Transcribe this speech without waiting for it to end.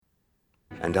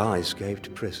and I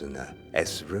escaped prisoner,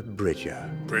 Ezra Bridger.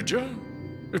 Bridger?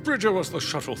 If Bridger was the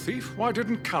shuttle thief, why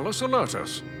didn't Callus alert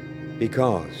us?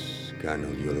 Because,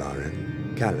 Colonel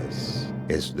Yularen, Callus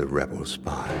is the rebel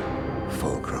spy,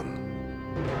 Fulcrum.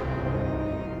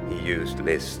 He used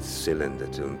List's cylinder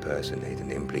to impersonate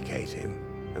and implicate him.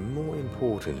 And more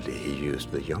importantly, he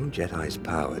used the young Jedi's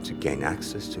power to gain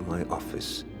access to my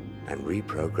office and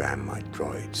reprogram my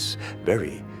droids.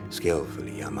 Very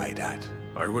skillfully, I might add.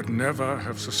 I would never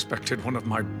have suspected one of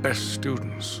my best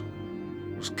students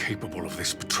was capable of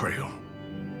this betrayal.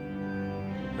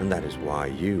 And that is why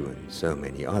you and so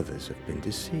many others have been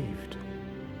deceived.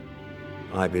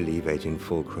 I believe Agent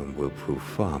Fulcrum will prove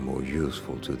far more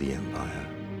useful to the Empire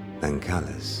than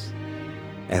Callus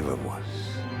ever was.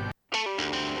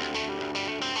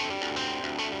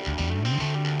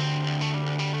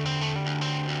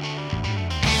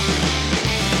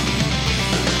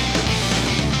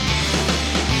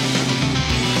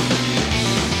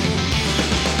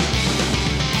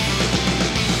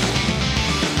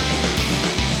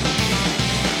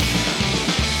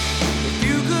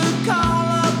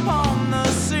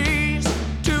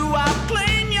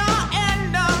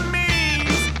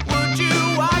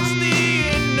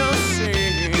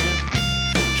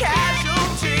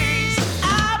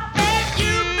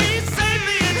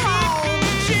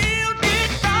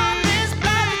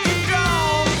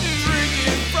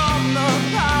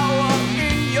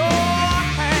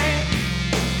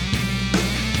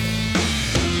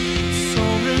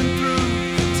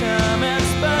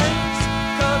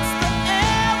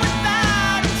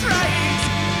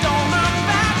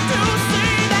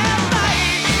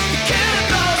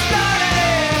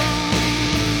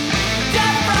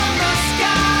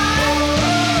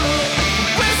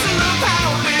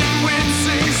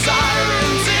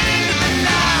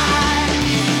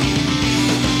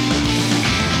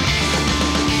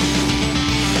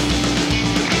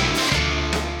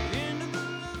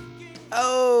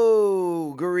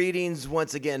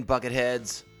 Once again,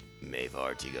 Bucketheads,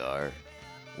 Mayvar Tigar.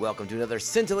 Welcome to another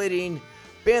scintillating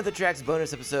Bantha Tracks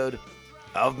bonus episode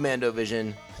of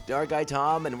Mandovision. Dark Guy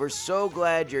Tom, and we're so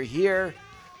glad you're here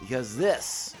because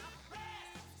this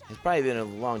has probably been a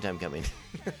long time coming.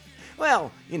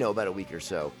 Well, about a week or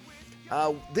so.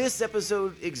 This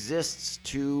episode exists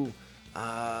to,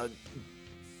 and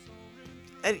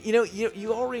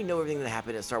you already know everything that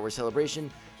happened at Star Wars Celebration,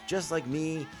 just like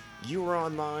me. You were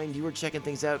online, you were checking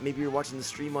things out, maybe you were watching the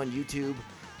stream on YouTube,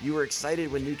 you were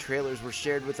excited when new trailers were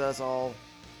shared with us all,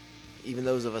 even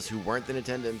those of us who weren't in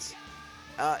attendance,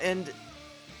 and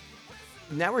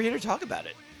now we're here to talk about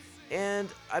it. And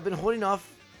I've been holding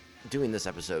off doing this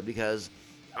episode because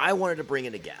I wanted to bring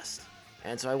in a guest,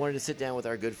 and so I wanted to sit down with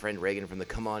our good friend Regan from the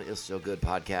Come On It's So Good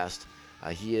podcast.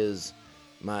 He is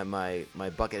my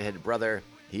buckethead brother,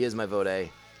 he is my Vode.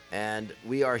 And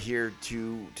we are here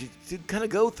to kind of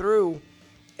go through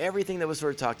everything that was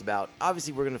sort of talked about.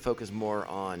 Obviously, we're going to focus more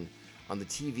on the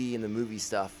TV and the movie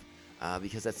stuff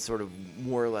because that's sort of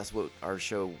more or less what our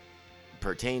show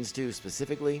pertains to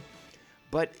specifically.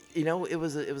 But it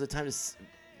was a time to,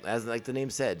 as like the name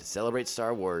said, celebrate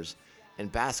Star Wars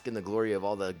and bask in the glory of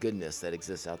all the goodness that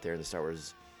exists out there in the Star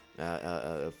Wars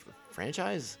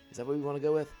franchise. Is that what we want to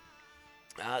go with?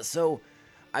 So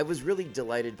I was really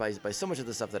delighted by so much of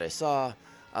the stuff that I saw,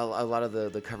 a lot of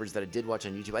the coverage that I did watch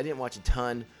on YouTube. I didn't watch a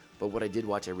ton, but what I did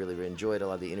watch I really enjoyed. A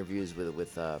lot of the interviews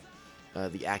with the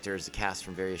actors, the cast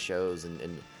from various shows,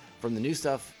 and from the new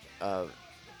stuff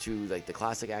to like the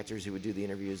classic actors who would do the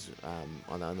interviews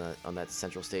on that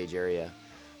central stage area.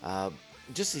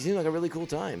 Just seemed like a really cool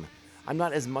time. I'm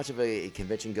not as much of a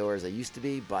convention goer as I used to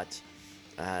be, but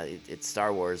it's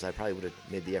Star Wars. I probably would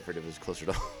have made the effort if it was closer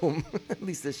to home. At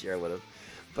least this year I would have.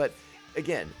 But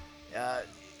again,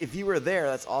 if you were there,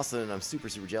 that's awesome, and I'm super,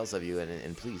 super jealous of you.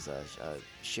 And please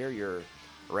share your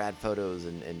rad photos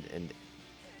and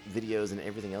videos and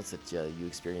everything else that you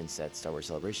experienced at Star Wars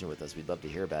Celebration with us. We'd love to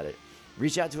hear about it.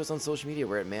 Reach out to us on social media.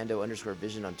 We're at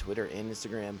Mando_Vision on Twitter and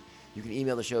Instagram. You can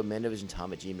email the show,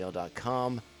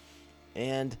 mandovisiontom@gmail.com.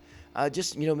 And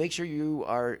just, make sure you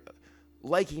are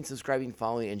liking, subscribing,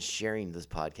 following, and sharing this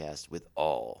podcast with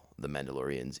all the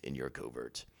Mandalorians in your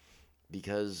covert.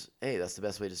 Because, hey, that's the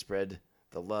best way to spread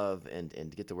the love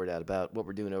and get the word out about what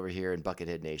we're doing over here in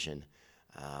Buckethead Nation.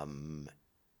 And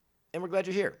we're glad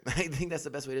you're here. I think that's the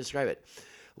best way to describe it.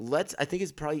 I think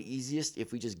it's probably easiest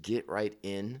if we just get right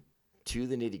in to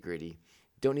the nitty gritty.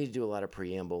 Don't need to do a lot of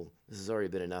preamble. This has already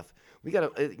been enough. We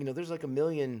got to, there's like a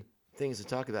million things to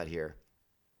talk about here.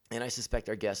 And I suspect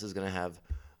our guest is going to have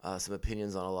some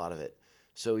opinions on a lot of it.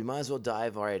 So we might as well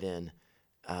dive right in.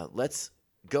 Let's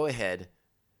go ahead.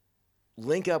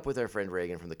 link up with our friend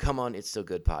Regan from the Come On, It's Still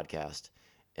Good podcast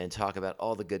and talk about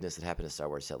all the goodness that happened at Star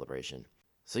Wars Celebration.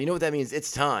 So you know what that means?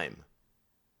 It's time.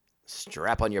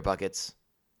 Strap on your buckets.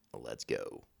 Let's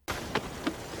go.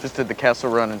 Just did the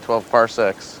Castle Run in 12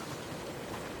 parsecs.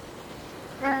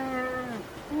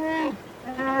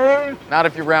 Not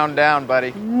if you round down,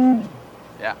 buddy.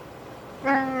 Yeah.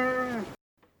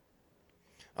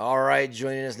 All right,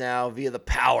 joining us now via the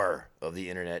power of the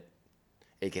internet,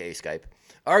 aka Skype.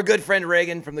 Our good friend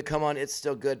Regan from the Come On, It's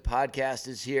Still Good podcast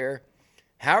is here.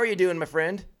 How are you doing, my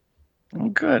friend?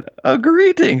 I'm good.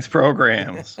 Greetings,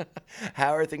 programs.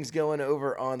 How are things going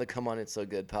over on the Come On, It's So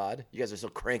Good pod? You guys are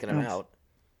still cranking them out.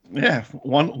 Yeah,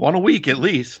 one a week at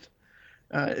least.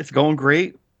 It's going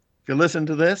great. If you listen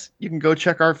to this, you can go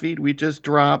check our feed. We just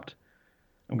dropped,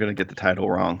 I'm going to get the title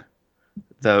wrong,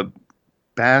 The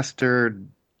Bastard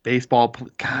Baseball...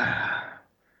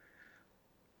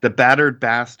 The Battered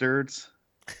Bastards.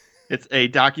 It's a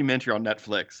documentary on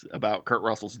Netflix about Kurt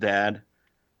Russell's dad,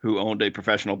 who owned a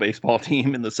professional baseball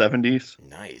team in the 70s.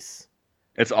 Nice.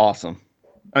 It's awesome.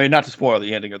 I mean, not to spoil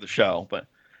the ending of the show, but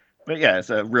yeah, it's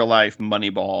a real life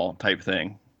Moneyball type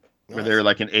thing, where they're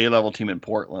like an A-level team in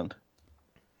Portland.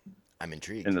 I'm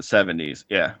intrigued. In the 70s,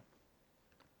 yeah.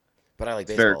 But I like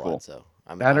baseball very a cool. lot, so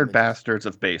Battered Bastards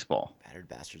of Baseball. Battered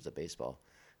Bastards of Baseball.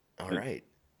 All right.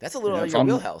 That's a little out of it's your on-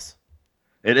 wheelhouse.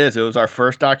 It is. It was our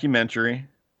first documentary.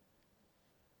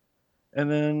 And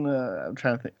then I'm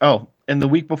trying to think. Oh, and the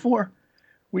week before,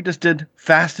 we just did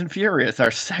Fast and Furious,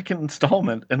 our second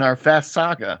installment in our Fast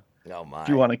Saga. Oh my! If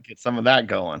you want to get some of that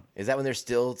going. Is that when they're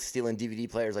still stealing DVD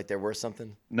players like they're worth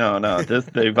something? No.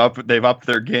 They've upped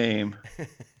their game,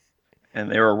 and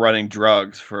they were running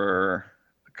drugs for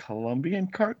the Colombian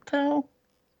cartel.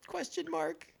 Question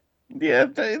mark. Yeah,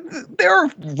 they were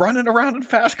running around in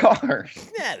fast cars.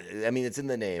 Yeah, I mean it's in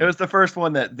the name. It was the first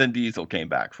one that Vin Diesel came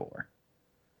back for.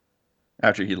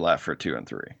 After he left for 2 and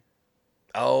 3.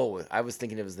 Oh, I was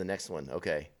thinking it was the next one.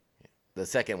 Okay. The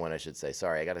second one, I should say.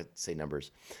 Sorry, I got to say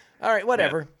numbers. All right,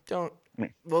 whatever. Don't.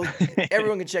 Well,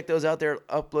 everyone can check those out. They're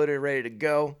uploaded and ready to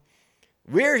go.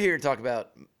 We're here to talk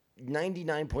about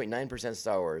 99.9%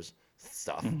 Star Wars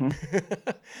stuff.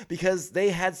 Because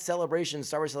they had Celebration.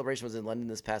 Star Wars Celebration was in London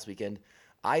this past weekend.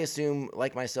 I assume,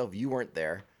 like myself, you weren't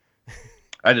there.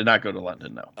 I did not go to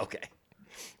London, no. Okay.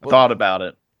 I thought about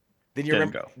it. Then you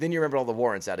remember all the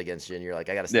warrants out against you, and you're like,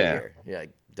 I got to stay here. You're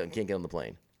like, can't get on the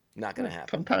plane. Not going to happen.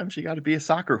 Sometimes you got to be a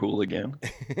soccer hooligan.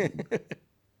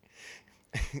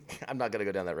 I'm not going to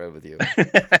go down that road with you.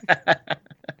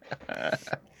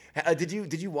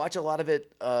 Did you watch a lot of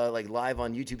it like live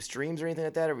on YouTube streams or anything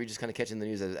like that, or were you just kind of catching the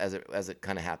news as it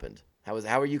kind of happened?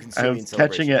 How are you consuming? I was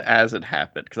catching it as it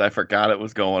happened because I forgot it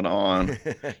was going on.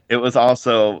 It was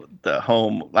also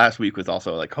last week was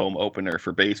also like home opener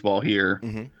for baseball here.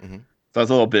 So I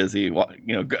was a little busy.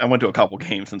 I went to a couple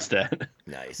games instead.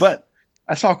 Nice. But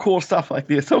I saw cool stuff like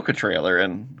the Ahsoka trailer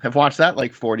and have watched that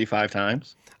like 45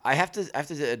 times. I have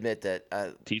to admit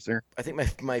that teaser. I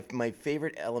think my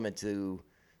favorite element to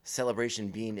Celebration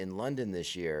being in London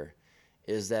this year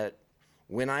is that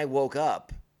when I woke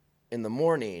up in the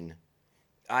morning,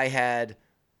 I had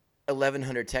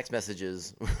 1,100 text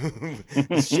messages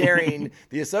sharing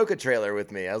the Ahsoka trailer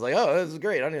with me. I was like, oh, this is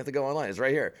great. I don't even have to go online. It's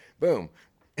right here. Boom.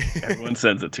 Everyone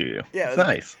sends it to you. Yeah, it's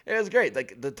nice. It was great.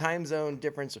 Like the time zone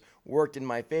difference worked in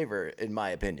my favor, in my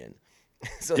opinion.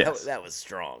 So yes. that was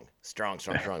strong.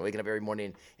 Waking up every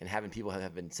morning and having people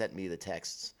have been sent me the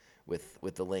texts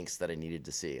with the links that I needed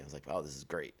to see. I was like, oh, this is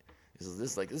great. This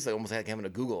is almost like having a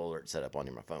Google alert set up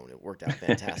on my phone. It worked out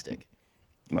fantastic.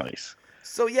 Nice.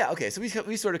 So yeah, okay. So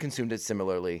we sort of consumed it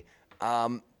similarly.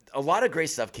 A lot of great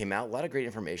stuff came out. A lot of great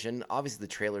information. Obviously, the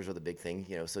trailers were the big thing.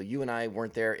 So you and I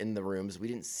weren't there in the rooms. We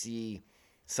didn't see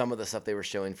some of the stuff they were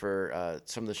showing for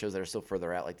some of the shows that are still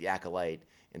further out, like the Acolyte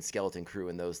and Skeleton Crew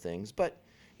and those things. But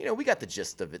we got the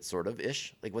gist of it, sort of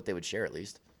ish, like what they would share at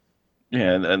least.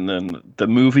 Yeah, and then the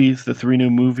movies, the 3 new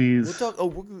movies. We'll talk. Oh,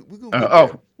 we're gonna get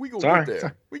there. We gonna get there.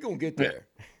 Sorry. We gonna get there.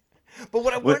 Yeah. But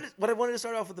what I wanted to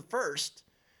start off with the first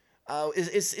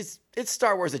is it's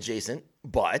Star Wars adjacent,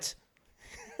 but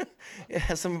it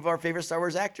has some of our favorite Star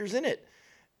Wars actors in it,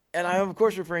 and I'm of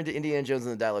course referring to Indiana Jones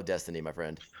and the Dial of Destiny, my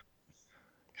friend.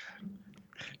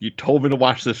 You told me to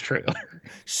watch this trailer.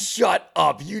 Shut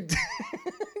up, you!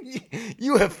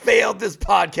 You have failed this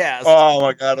podcast. Oh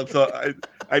my god!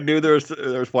 I knew there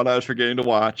was one I was forgetting to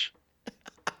watch.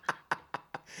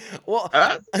 Well,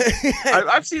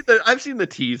 I've seen the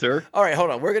teaser. all right, hold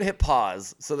on. We're gonna hit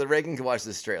pause so that Reagan can watch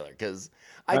this trailer because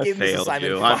I gave him this failed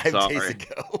assignment you. I'm 5 days sorry.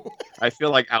 ago. I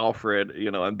feel like Alfred,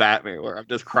 in Batman, where I've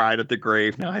just cried at the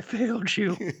grave. Now I failed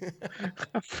you.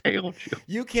 I failed you.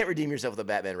 You can't redeem yourself with a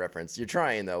Batman reference. You're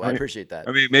trying though. I appreciate that.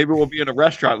 I mean, maybe we'll be in a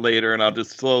restaurant later, and I'll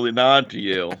just slowly nod to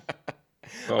you,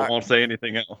 so I won't say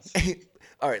anything else.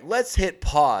 All right, let's hit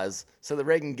pause so that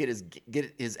Reagan get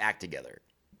his act together.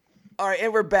 All right,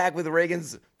 and we're back with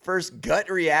Reagan's first gut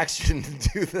reaction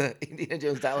to the Indiana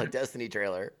Jones Dial of Destiny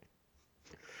trailer.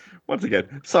 Once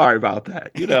again, sorry about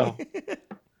that.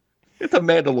 It's a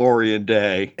Mandalorian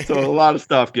day, so a lot of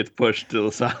stuff gets pushed to the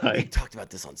We side. talked about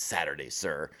this on Saturday,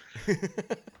 sir.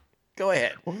 Go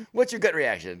ahead. What's your gut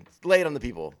reaction? Lay it on the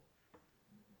people.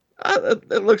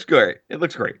 It looks great. It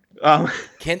looks great.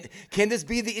 Can this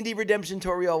be the indie redemption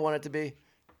tour we all want it to be?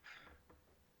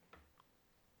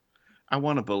 I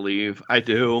want to believe. I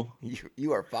do.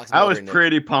 You are Fox. I was Mulder, Nick.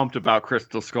 pretty pumped about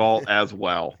Crystal Skull as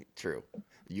well. True.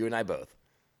 You and I both.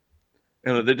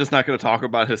 And they're just not going to talk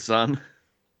about his son.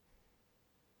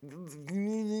 I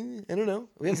don't know.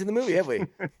 We haven't seen the movie, have we?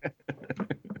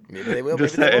 Maybe they will.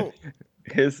 Just Maybe they saying,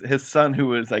 won't. his son,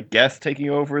 who is, I guess, taking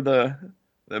over the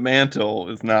mantle,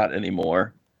 is not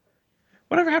anymore.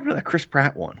 Whatever happened to that Chris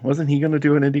Pratt one? Wasn't he going to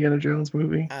do an Indiana Jones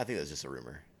movie? I think that's just a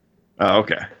rumor. Oh,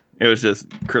 okay. It was just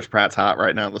Chris Pratt's hot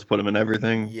right now. Let's put him in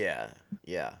everything. Yeah.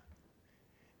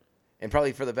 And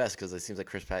probably for the best because it seems like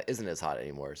Chris Pratt isn't as hot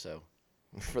anymore. So,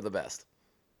 for the best.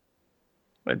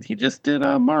 But he just did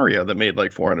Mario that made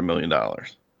like $400 million.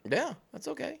 Yeah, that's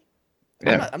okay.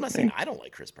 Yeah. I'm not saying I don't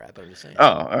like Chris Pratt, but I'm just saying. Oh,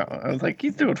 I was like,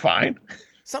 he's doing fine.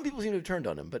 Some people seem to have turned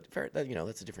on him, but fair,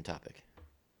 that's a different topic.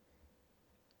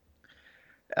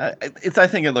 I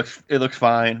think it looks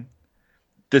fine.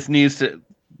 This needs to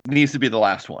be the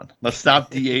last one. Let's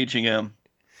stop de-aging him.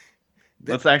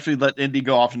 Let's actually let Indy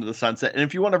go off into the sunset. And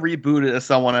if you want to reboot it as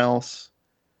someone else,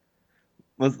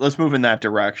 let's move in that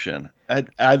direction.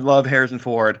 I love Harrison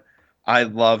Ford. I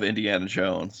love Indiana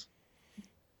Jones.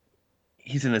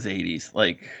 He's in his 80s.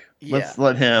 Like, let's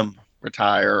let him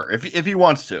retire if he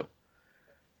wants to.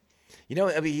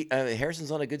 I mean,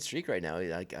 Harrison's on a good streak right now.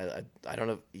 I don't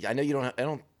know. I know you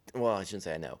don't. Well, I shouldn't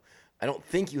say I know. I don't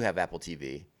think you have Apple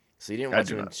TV, so you didn't watch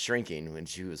him in Shrinking when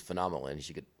she was phenomenal, and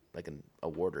she could like an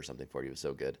award or something for it. He was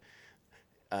so good.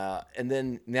 And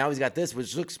then now he's got this,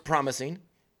 which looks promising.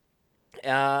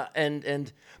 But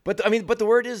the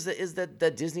word is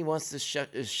that Disney wants to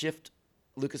shift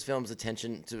Lucasfilm's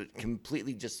attention to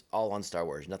completely just all on Star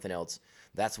Wars, nothing else.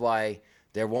 That's why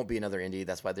there won't be another indie.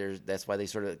 That's why they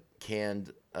sort of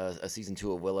canned a season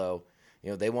 2 of Willow.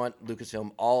 They want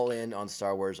Lucasfilm all in on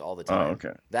Star Wars all the time. Oh,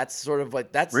 okay. That's sort of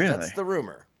like that's the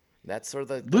rumor. That's sort of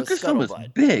the Lucasfilm is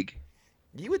scuttlebutt. big.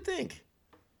 You would think.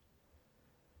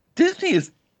 Disney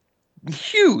is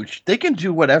huge. They can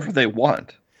do whatever they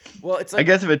want. Well, it's like, I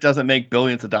guess if it doesn't make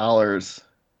billions of dollars,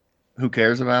 who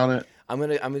cares about it? I'm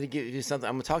gonna give you something.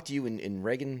 I'm gonna talk to you in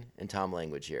Regan and Tom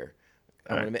language here.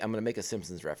 I'm gonna make a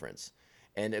Simpsons reference,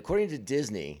 and according to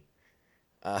Disney,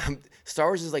 Star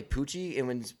Wars is like Poochie, and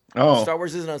when Star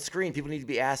Wars isn't on screen, people need to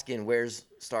be asking, "Where's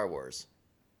Star Wars?"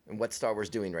 and what's Star Wars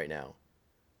doing right now.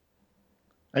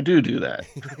 I do that.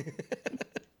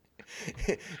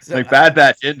 So, like Bad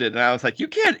Batch ended, and I was like, you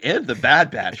can't end the Bad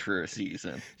Batch for a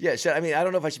season. Yeah, I mean, I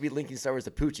don't know if I should be linking Star Wars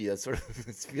to Poochie. That sort of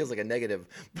it feels like a negative,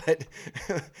 but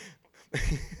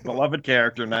Beloved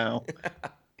character now.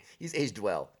 He's aged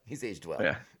well.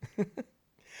 Yeah.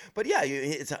 But yeah,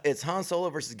 it's Han Solo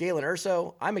versus Galen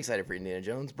Erso. I'm excited for Indiana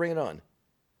Jones. Bring it on.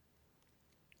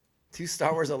 2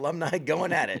 Star Wars alumni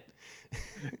going at it.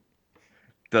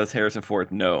 Does Harrison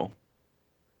Ford know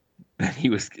that he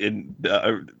was in?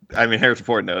 Harrison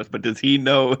Ford knows, but does he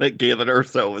know that Galen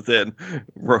Erso was in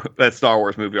that Star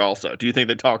Wars movie also? Do you think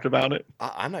they talked about it?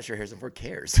 I'm not sure Harrison Ford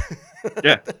cares.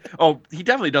 Yeah. Oh, he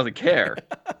definitely doesn't care.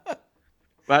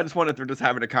 But I just wonder if they're just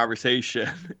having a conversation.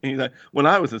 And he's like, when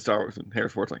I was in Star Wars, and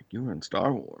Harrison Ford's like, you were in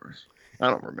Star Wars. I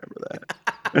don't remember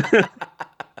that.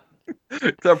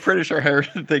 So I'm pretty sure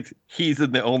Harrison thinks he's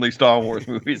in the only Star Wars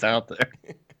movies out there.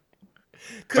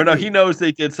 He knows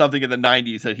they did something in the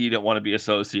 90s that he didn't want to be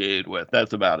associated with.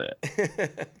 That's about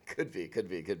it. Could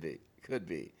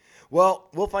be. Well,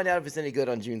 we'll find out if it's any good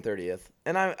on June 30th.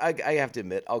 And I have to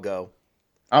admit, I'll go.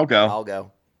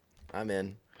 I'm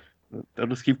in. They'll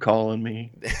just keep calling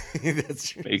me. That's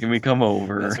true. Making me come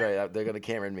over. That's right. They're going to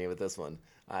Cameron me with this one.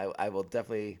 I will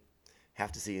definitely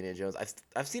have to see Indiana Jones.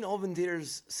 I've seen all of them in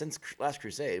theaters since Last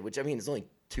Crusade, which, I mean, it's only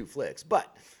 2 flicks.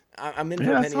 But I'm in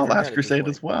for a penny. I saw Last Crusade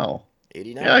as well.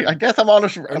 89? Yeah, I guess I'm on a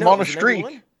streak.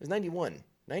 91? It was 91.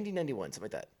 90, 91, something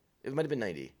like that. It might have been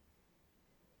 90.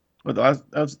 Well,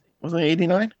 wasn't it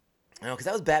 89? No, because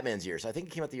that was Batman's year, so I think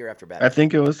it came out the year after I Batman.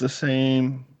 think it was the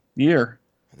same year.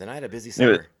 Then I had a busy It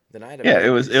was, summer. Then I had a yeah, very busy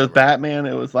it was summer. Batman.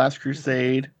 It was Last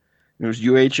Crusade. It was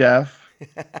UHF.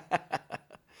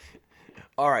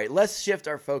 All right, let's shift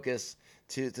our focus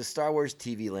to Star Wars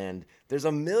TV land. There's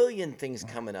a million things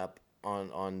coming up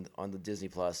on the Disney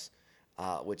Plus,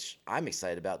 which I'm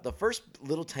excited about. The first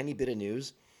little tiny bit of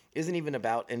news isn't even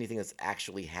about anything that's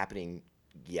actually happening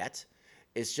yet.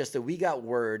 It's just that we got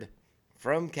word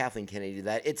from Kathleen Kennedy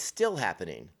that it's still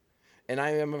happening. And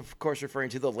I am, of course, referring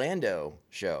to the Lando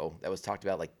show that was talked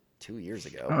about like 2 years Oh,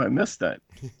 ago. I missed that.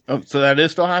 Oh, so that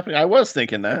is still happening. I was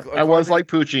thinking that. I was like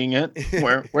pooching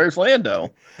it. Where's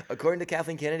Lando? According to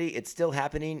Kathleen Kennedy, it's still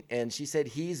happening, and she said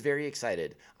he's very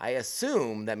excited. I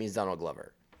assume that means Donald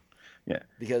Glover. Yeah.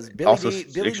 Because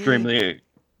Extremely.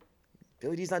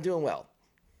 Billy D's not doing well.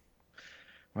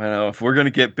 I know if we're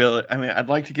gonna get Billy, I mean, I'd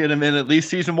like to get him in at least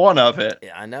season 1 of it.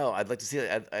 Yeah, I know. I'd like to see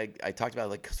it. I talked about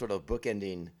like sort of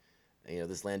bookending,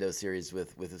 this Lando series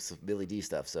with some Billy D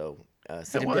stuff. So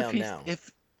sit him down now.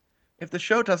 If the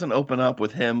show doesn't open up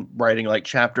with him writing like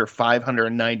chapter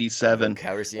 597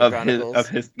 Calrissian of Chronicles.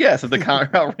 of the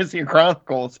Calrissian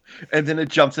Chronicles, and then it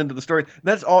jumps into the story,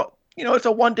 that's all. It's a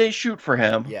 1-day shoot for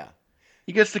him. Yeah.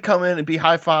 He gets to come in and be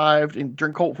high-fived and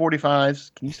drink Colt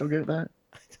 45s. Can you still get that?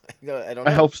 No, I don't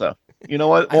know. I hope so. You know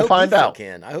what? I We'll hope find he still out.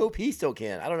 can. I hope he still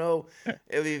can. I don't know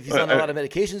if he's on a lot of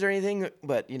medications or anything,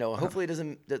 but hopefully it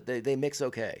doesn't. They mix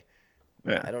okay.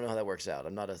 Yeah. I don't know how that works out.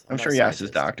 I'm sure he asked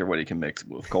his doctor what he can mix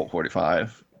with Colt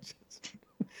 45.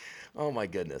 Oh my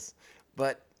goodness!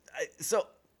 But so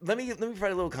let me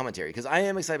provide a little commentary because I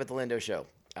am excited about the Lando show.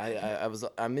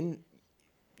 I'm in.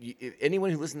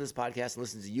 Anyone who listens to this podcast and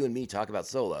listens to you and me talk about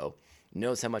Solo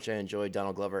knows how much I enjoy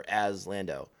Donald Glover as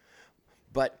Lando.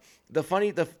 But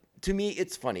to me,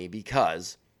 it's funny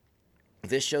because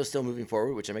this show's still moving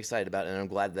forward, which I'm excited about, and I'm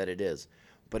glad that it is.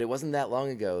 But it wasn't that long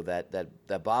ago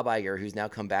that Bob Iger, who's now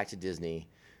come back to Disney,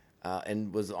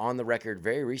 and was on the record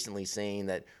very recently saying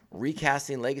that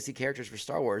recasting legacy characters for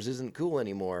Star Wars isn't cool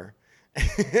anymore.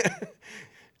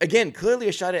 Again, clearly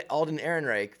a shot at Alden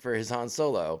Ehrenreich for his Han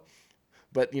Solo.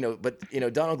 But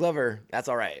Donald Glover, that's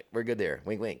all right. We're good there.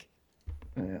 Wink, wink.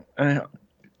 Yeah.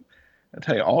 I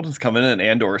tell you, Alden's coming in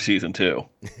Andor season 2.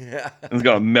 He's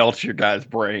gonna melt your guys'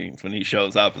 brains when he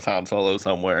shows up as Han Solo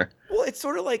somewhere. Well, it's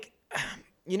sort of like,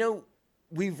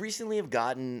 we've recently have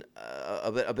gotten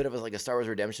a bit of a Star Wars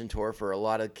redemption tour for a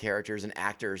lot of characters and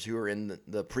actors who are in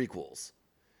the prequels.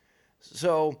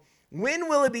 So when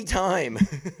will it be time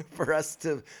for us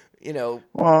to,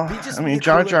 Well,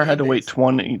 Jar Jar had to wait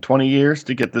 20 years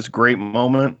to get this great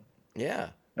moment.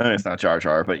 Yeah. I mean, it's not Jar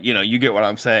Jar, but you get what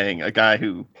I'm saying. A guy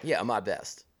who, yeah, Ahmad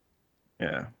Best.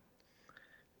 Yeah,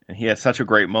 and he had such a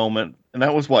great moment, and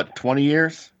that was what 20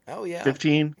 years. Oh yeah,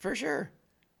 15 for sure.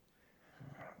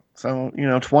 So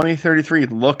 2033,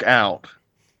 look out.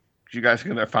 You guys are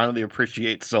gonna finally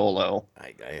appreciate Solo.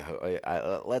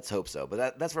 Let's hope so.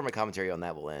 But that's where my commentary on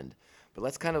that will end. But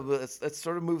let's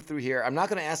sort of move through here. I'm not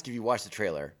going to ask if you watched the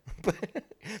trailer,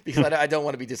 because I don't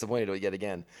want to be disappointed yet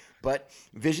again. But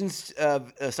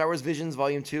Star Wars Visions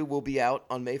Volume 2 will be out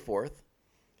on May 4th.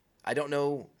 I don't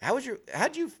know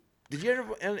did you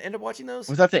ever end up watching those?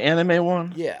 Was that the anime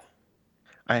one? Yeah.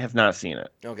 I have not seen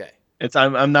it. Okay.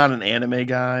 I'm not an anime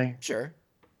guy. Sure.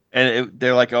 And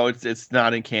they're like, oh, it's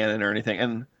not in canon or anything.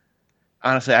 And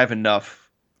honestly, I have enough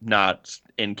not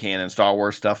in canon Star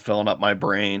Wars stuff filling up my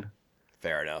brain.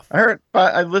 Fair enough.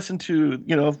 I listened to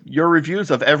your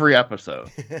reviews of every episode.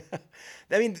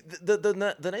 I mean,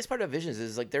 the nice part of Visions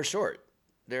is like they're short.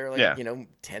 They're like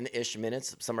 10-ish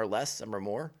minutes. Some are less, some are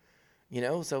more.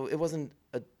 So it wasn't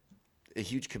a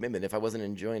huge commitment. If I wasn't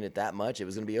enjoying it that much, it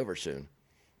was going to be over soon.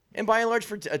 And by and large,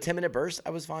 for a 10-minute burst,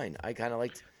 I was fine. I kind of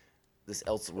liked this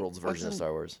Elseworlds version of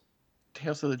Star Wars.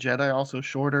 Tales of the Jedi also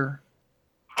shorter?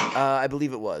 I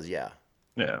believe it was, yeah.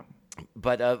 Yeah.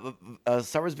 But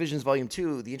Star Wars Visions Volume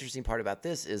 2, the interesting part about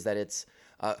this is that it's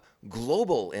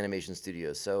global animation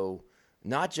studios. So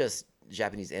not just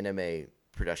Japanese anime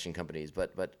production companies,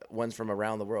 but ones from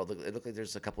around the world. It looked like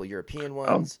there's a couple of European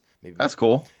ones. Maybe. That's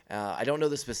cool. I don't know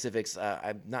the specifics.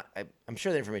 I'm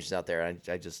sure the information's out there.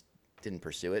 I just didn't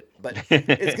pursue it. But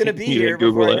it's going to be here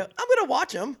before I know. I'm going to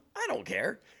watch them. I don't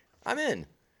care. I'm in.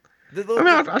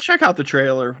 I'll check out the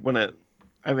trailer when it...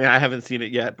 I mean, I haven't seen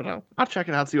it yet, but I'll check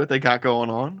it out, see what they got going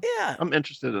on. Yeah, I'm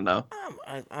interested to know.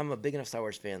 I'm a big enough Star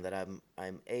Wars fan that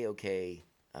I'm A-okay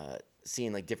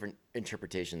seeing like different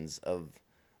interpretations of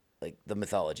like the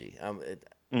mythology. And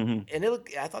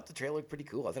I thought the trailer looked pretty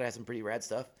cool. I thought it had some pretty rad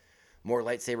stuff, more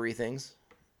lightsabery things,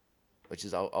 which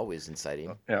is always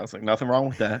inciting. Yeah, I was like, nothing wrong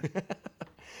with that.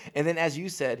 And then, as you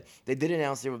said, they did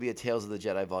announce there will be a Tales of the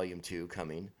Jedi Volume 2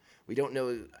 coming. We don't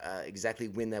know exactly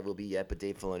when that will be yet, but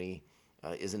Dave Filoni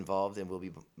is involved and will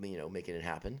be, making it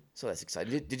happen. So that's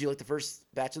exciting. Did you like the first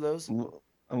batch of those?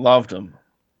 I loved them.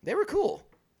 They were cool.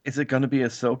 Is it going to be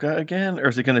Ahsoka again, or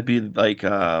is it going to be like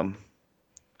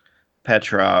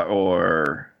Petra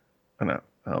or I don't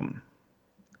know,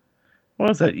 what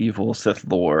was that evil Sith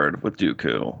Lord with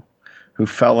Dooku, who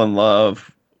fell in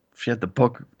love? She had the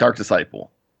book Dark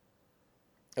Disciple.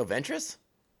 Oh, Ventress?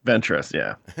 Ventress,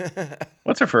 yeah.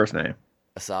 What's her first name?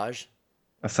 Asajj?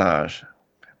 Asajj.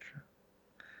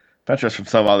 Petra's from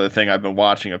some other thing I've been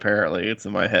watching, apparently. It's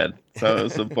in my head. So it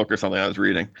was a book or something I was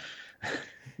reading.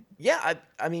 Yeah,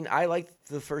 I mean, I liked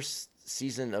the first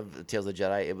season of Tales of the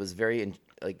Jedi. It was very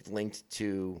linked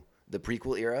to the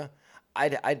prequel era.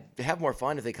 I'd have more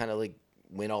fun if they kind of like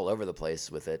went all over the place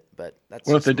with it, but that's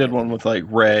What if they just my did one opinion. with like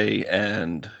Rey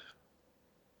and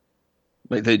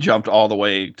like they jumped all the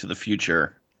way to the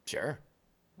future? Sure.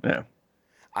 Yeah.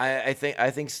 I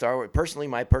think Star Wars, personally,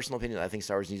 my personal opinion, I think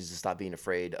Star Wars needs to stop being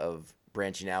afraid of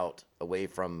branching out away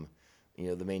from,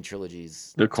 the main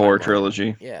trilogies. The core timeline.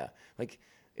 trilogy. Yeah, like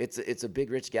it's a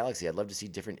big, rich galaxy. I'd love to see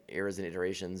different eras and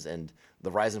iterations and the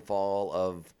rise and fall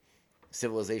of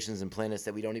civilizations and planets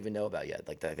that we don't even know about yet.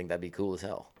 Like I think that'd be cool as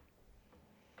hell.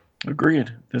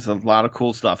 Agreed. There's a lot of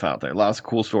cool stuff out there. Lots of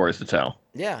cool stories to tell.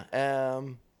 Yeah.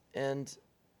 And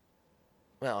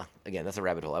well, again, that's a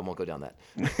rabbit hole. I won't go down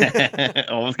that.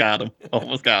 Almost got him.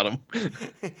 Almost got him.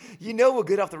 We'll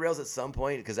get off the rails at some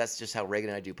point because that's just how Reagan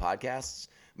and I do podcasts.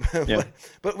 Yeah.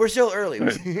 but we're still early.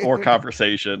 Or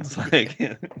conversations. Like,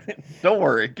 don't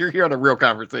worry. You're here on a real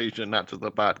conversation, not just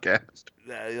a podcast.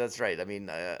 That's right. I mean,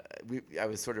 I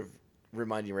was sort of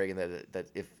reminding Reagan that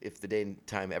if the day and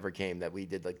time ever came that we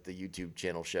did like the YouTube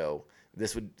channel show,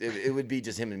 it would be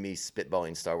just him and me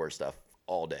spitballing Star Wars stuff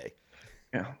all day.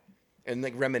 Yeah. And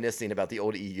like reminiscing about the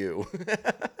old EU.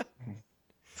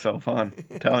 So fun.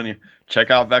 I'm telling you. Check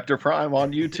out Vector Prime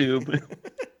on YouTube.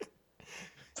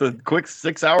 It's a quick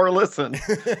 6-hour listen.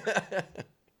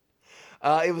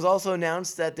 It was also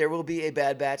announced that there will be a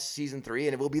Bad Batch season 3,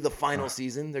 and it will be the final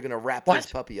season. They're gonna wrap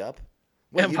this puppy up.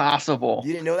 What, Impossible.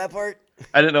 You didn't know that part?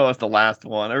 I didn't know it was the last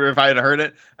one. Or if I had heard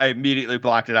it, I immediately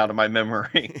blocked it out of my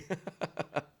memory.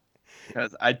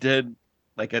 Because I did,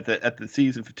 like at the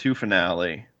season 2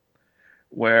 finale,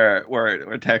 where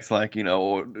text like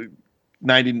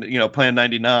 90, plan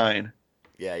 99.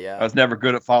 Yeah. I was never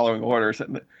good at following orders,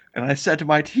 and I said to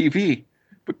my TV,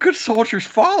 "But good soldiers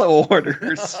follow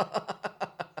orders."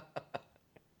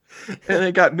 And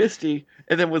it got misty,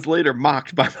 and then was later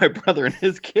mocked by my brother and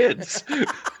his kids.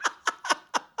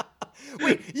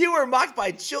 Wait, you were mocked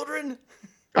by children?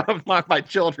 I was mocked by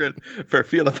children for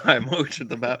feeling my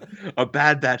emotions about a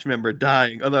Bad Batch member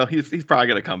dying. Although he's probably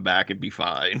gonna come back and be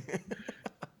fine.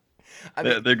 I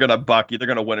mean, They're gonna Bucky. They're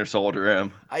gonna Winter Soldier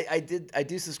him. I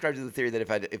do subscribe to the theory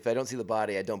that if I don't see the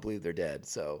body, I don't believe they're dead.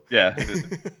 So Yeah,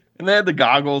 and they had the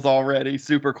goggles already,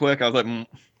 super quick. I was like,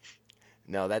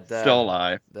 no, that still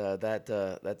alive.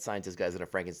 That scientist guy's gonna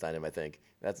Frankenstein him. I think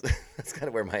that's kind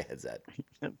of where my head's at.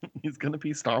 He's gonna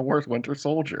be Star Wars Winter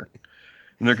Soldier,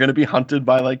 and they're gonna be hunted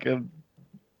by like a,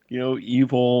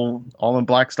 evil all in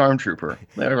black stormtrooper.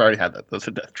 They've already had that. Those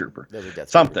are Death Trooper. Those are Death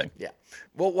Something. Troopers. Yeah.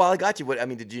 Well, while I got you,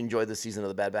 did you enjoy this season of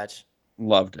the Bad Batch?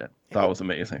 Loved it. That was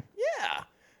amazing. Yeah.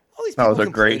 All these That people was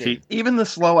a great. complaining. Even the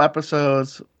slow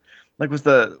episodes, like was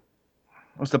the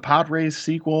Pod Race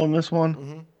sequel in this one?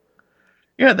 Mm-hmm.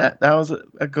 Yeah, that was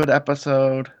a good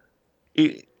episode.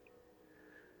 Yeah,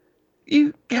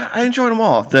 I enjoyed them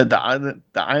all. The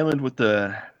island with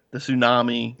the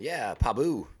tsunami. Yeah,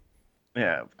 Pabu.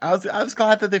 Yeah, I was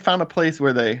glad that they found a place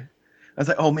where I was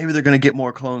like, oh, maybe they're gonna get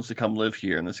more clones to come live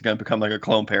here, and this is gonna become like a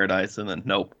clone paradise. And then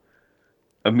nope,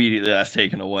 immediately that's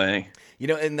taken away.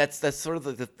 And that's sort of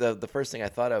the first thing I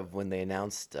thought of when they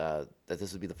announced that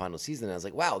this would be the final season. And I was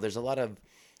like, wow, there's a lot of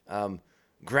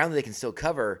ground that they can still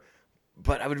cover.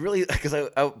 But I would really,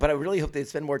 but I really hope they'd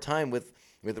spend more time with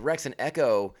Rex and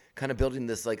Echo, kind of building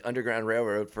this like underground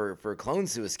railroad for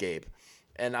clones to escape.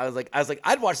 And I was like,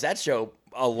 I'd watch that show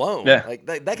alone. Yeah. Like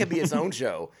that could be its own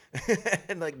show,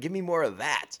 and like give me more of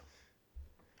that.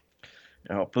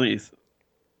 Oh, please.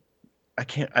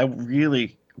 I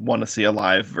really want to see a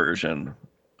live version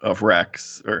of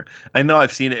Rex. Or I know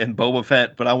I've seen it in Boba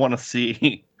Fett, but I want to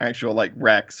see actual like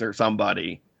Rex or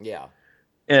somebody. Yeah.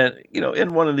 And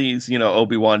in one of these,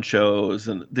 Obi-Wan shows,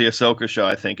 and the Ahsoka show,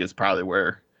 I think is probably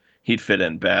where he'd fit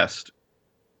in best.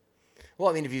 Well,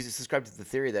 I mean, if you subscribe to the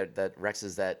theory that Rex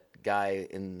is that guy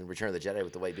in Return of the Jedi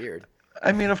with the white beard.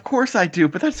 I mean, of course I do,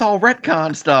 but that's all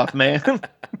retcon stuff, man.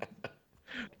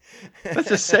 Let's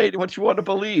just say what you want to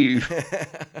believe.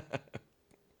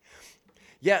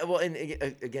 Yeah, well, and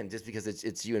again, just because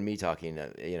it's you and me talking,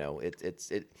 part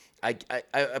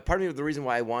of the reason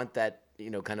why I want that,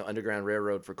 kind of Underground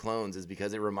Railroad for clones is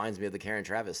because it reminds me of the Karen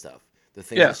Traviss stuff, the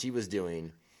things Yeah, that she was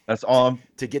doing that's all.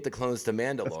 to get the clones to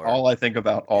That's Mandalore. all I think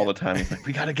about all Yeah. the time. It's like,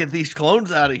 we got to get these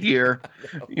clones out of here.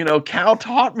 know. Cal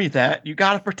taught me that. You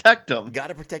got to protect them. Got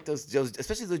to protect those,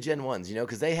 especially the Gen 1s,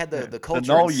 because they had the The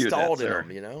culture null installed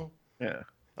units in are, them. yeah.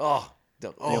 Oh,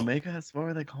 The oh. Omegas, what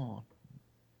were they called?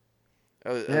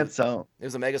 They It had some.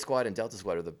 was Omega Squad and Delta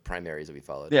Squad are the primaries that we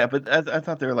followed. Yeah, but I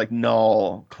thought they were like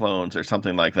null clones or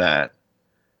something like that.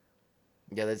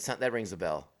 Yeah, that rings a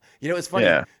bell. It's funny.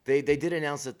 Yeah. They did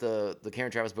announce that the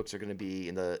Karen Traviss books are going to be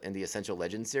in the Essential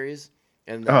Legends series,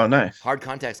 and Oh, nice. Hard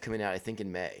Contact's coming out, I think,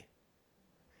 in May.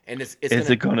 And it's Is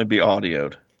gonna it going to be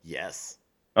audioed? yes,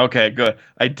 Okay, good.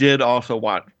 I did also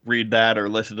read that or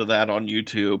listen to that on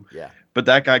YouTube, yeah, but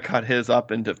that guy cut his up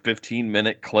into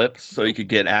 15-minute clips so he could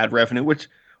get ad revenue, which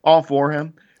all for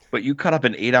him. But you cut up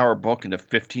an 8-hour book into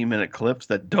 15-minute clips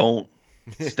that don't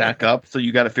stack up, so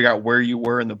you got to figure out where you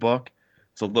were in the book.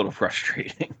 It's a little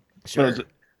frustrating. sure. But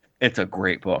it's a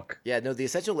great book. Yeah, no, the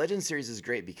Essential Legends series is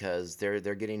great because they're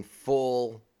getting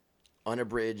full,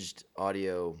 unabridged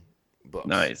audio books.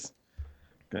 Nice.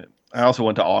 Good. I also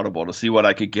went to Audible to see what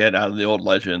I could get out of the old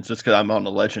Legends, just because I'm on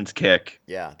the Legends kick.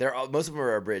 Yeah, most of them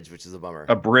are abridged, which is a bummer.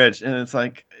 Abridged, and it's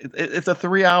like it's a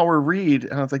 3-hour read,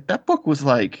 and I was like, that book was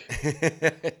like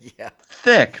yeah,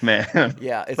 thick, man.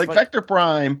 yeah. It's Like fun. Vector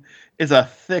Prime is a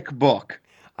thick book.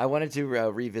 I wanted to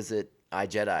revisit I,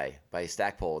 Jedi by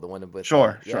Stackpole, the one with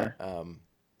Sure. oh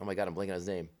my god, I'm blanking on his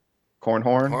name.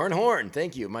 Cornhorn. Horn.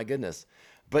 Thank you. My goodness.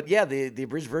 But yeah, the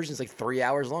abridged version is like 3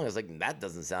 hours long. I was like, that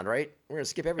doesn't sound right. We're gonna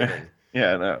skip everything.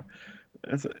 Yeah, no.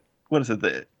 What is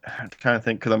it? I'm trying to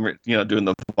think because I'm doing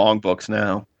the long books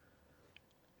now,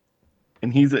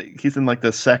 and he's in like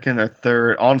the second or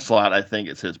third Onslaught. I think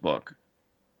it's his book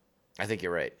I think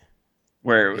you're right.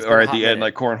 where It's been or a at hot the end minute.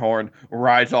 like Cornhorn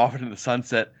rides off into the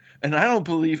sunset, and I don't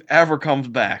believe ever comes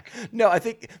back. No, I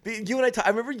think you and I. I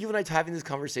remember you and I having this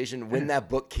conversation when that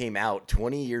book came out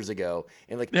 20 years ago,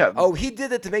 and like, Yeah. oh, he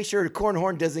did it to make sure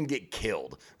Cornhorn doesn't get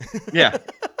killed. Yeah.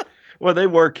 Well, they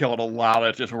were killing a lot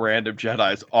of just random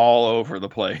Jedis all over the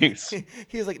place.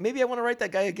 He was like, maybe I want to write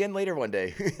that guy again later one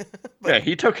day. Yeah,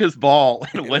 he took his ball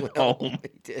and went No, home, he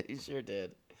did. He sure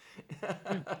did.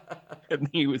 and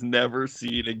he was never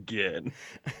seen again.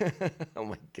 Oh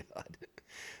my god.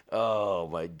 Oh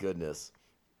my goodness.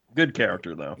 Good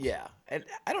character, though. Yeah, and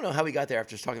I don't know how we got there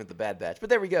after just talking about the Bad Batch, but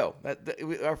there we go.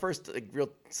 Our first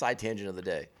real side tangent of the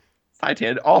day. Side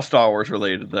tangent, all Star Wars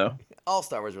related, though. All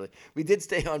Star Wars, really. We did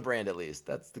stay on brand at least.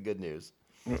 That's the good news.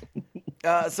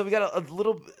 So we got a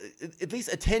little, at least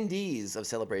attendees of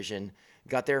Celebration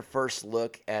got their first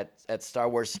look at Star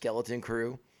Wars Skeleton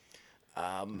Crew.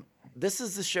 This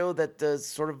is the show that they're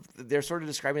sort of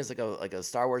describing as like a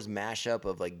Star Wars mashup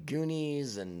of like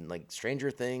Goonies and like Stranger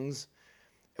Things,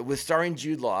 with starring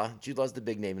Jude Law. Jude Law's the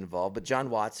big name involved, but John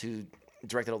Watts, who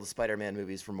directed all the Spider-Man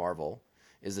movies for Marvel,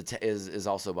 is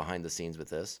also behind the scenes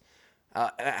with this.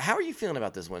 How are you feeling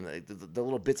about this one? The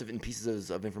little bits and pieces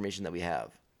of information that we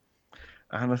have.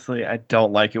 Honestly, I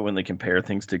don't like it when they compare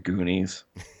things to Goonies.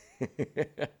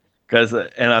 Because,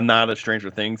 and I'm not a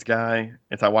Stranger Things guy.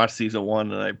 I watched season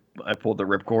 1 and I pulled the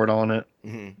ripcord on it.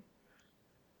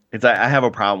 Mm-hmm. I have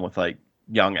a problem with like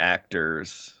young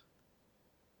actors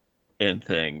in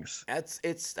things. I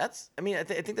mean, I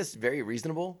think that's very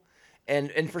reasonable,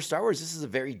 and for Star Wars, this is a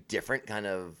very different kind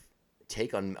of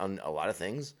take on a lot of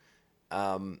things.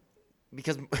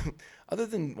 Because other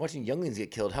than watching younglings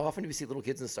get killed, how often do we see little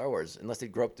kids in Star Wars unless they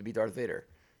grow up to be Darth Vader?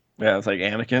 Yeah, it's like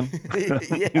Anakin.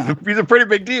 Yeah. he's a pretty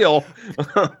big deal.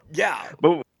 Yeah.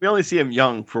 But we only see him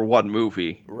young for one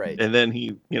movie. Right. And then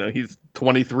he's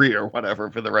 23 or whatever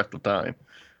for the rest of the time.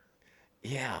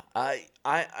 Yeah.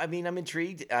 I mean, I'm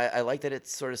intrigued. I like that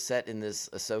it's sort of set in this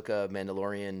Ahsoka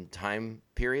Mandalorian time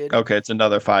period. Okay, it's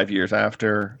another 5 years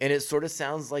after. And it sort of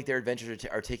sounds like their adventures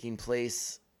are taking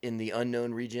place in the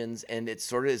unknown regions, and it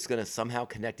sort of is going to somehow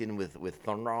connect in with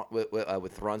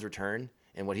Thrawn's return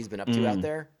and what he's been up to out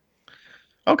there.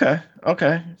 Okay.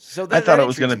 So I thought it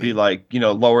was going to intrigues be me. like,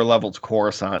 lower levels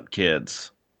Coruscant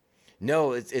kids.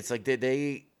 No, it's like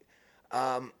they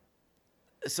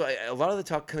so a lot of the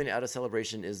talk coming out of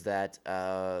Celebration is that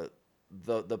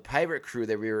the pirate crew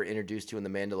that we were introduced to in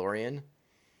The Mandalorian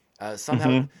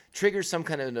somehow triggers some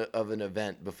kind of an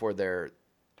event before their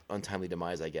untimely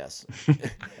demise, I guess.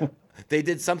 They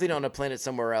did something on a planet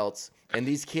somewhere else, and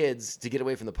these kids, to get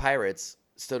away from the pirates,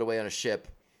 stowed away on a ship,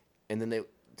 and then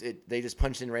they just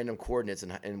punched in random coordinates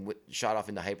and shot off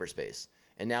into hyperspace.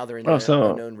 And now they're in Oh, the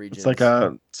so unknown regions. it's like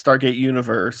a Stargate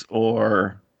universe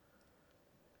or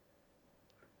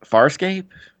Farscape.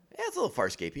 Yeah, it's a little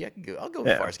Farscape-y. I'll go with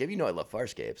Yeah. Farscape. You know I love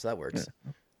Farscape, so that works.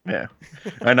 Yeah,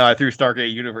 I know. I threw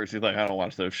Stargate Universe. He's like, I don't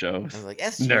watch those shows. I was like,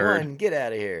 Nerd. SG-1, get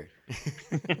out of here.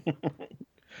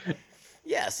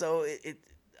 Yeah, so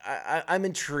I'm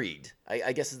intrigued.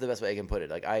 I guess is the best way I can put it.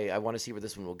 Like I want to see where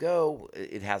this one will go.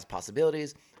 It has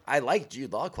possibilities. I like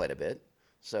Jude Law quite a bit,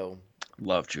 so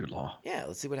Love Jude Law. yeah,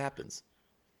 let's see what happens.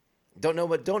 Don't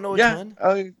know a Yeah, ton.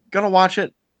 I'm gonna watch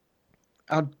it.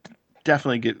 I'll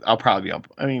definitely get. I'll probably be up.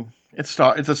 I mean, it's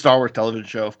a Star Wars television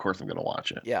show. Of course, I'm gonna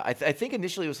watch it. Yeah, I think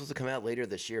initially it was supposed to come out later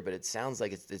this year, but it sounds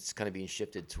like it's kind of being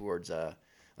shifted towards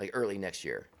like early next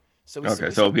year. So So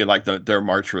it'll be like their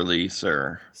March release,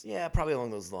 or yeah, probably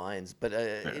along those lines. But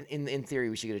in theory,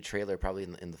 we should get a trailer probably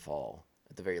in the fall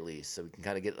at the very least, so we can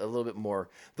kind of get a little bit more.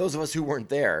 Those of us who weren't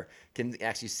there can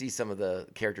actually see some of the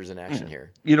characters in action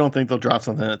here. you don't think they'll drop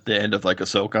something at the end of like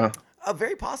Ahsoka?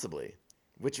 Very possibly,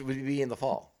 which would be in the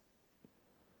fall.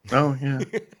 Oh yeah.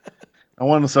 I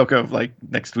want Ahsoka like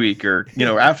next week, or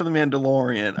after the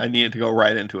Mandalorian. I need it to go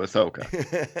right into Ahsoka.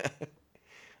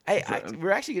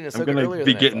 We're actually getting Ahsoka I'm gonna earlier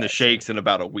be than I getting the thought. shakes in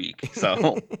about a week.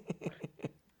 So,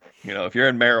 if you're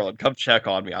in Maryland, come check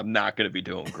on me. I'm not gonna be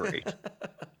doing great.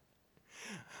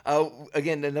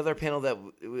 Again, another panel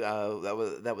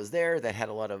that was there that had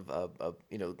a lot of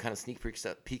kind of sneak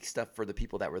peek stuff for the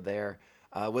people that were there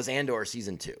was Andor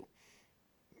season 2.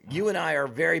 You and I are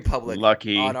very public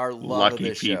on our love of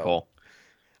this people.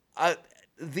 show.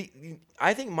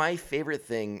 I think my favorite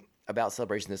thing about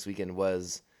Celebration this weekend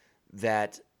was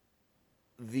that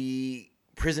the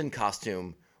prison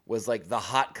costume was like the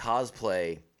hot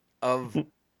cosplay of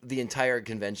the entire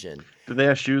convention. Did they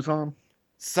have shoes on?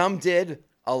 Some did,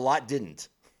 a lot didn't.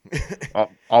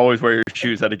 Always wear your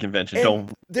shoes at a convention.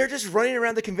 They're just running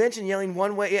around the convention yelling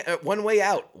one way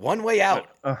out, one way out.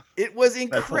 It was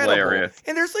incredible. Hilarious.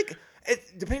 And there's like,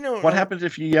 depending on What happens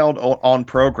if you yelled on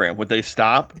program? Would they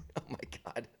stop? Oh my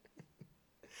God.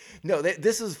 No,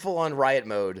 this is full on riot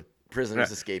mode.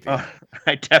 Prisoners escaping.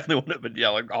 I definitely would have been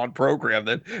yelling on program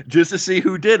then, just to see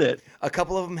who did it. A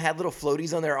couple of them had little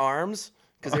floaties on their arms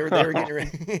because they were getting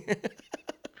ready.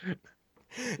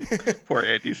 Poor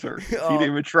Andy Serkis. He didn't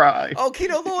even try. Oh,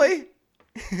 Keto Loy.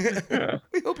 Yeah.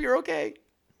 We hope you're okay.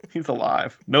 He's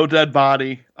alive. No dead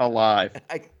body. Alive.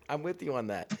 I'm with you on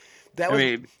that.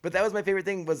 But that was my favorite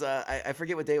thing. Was I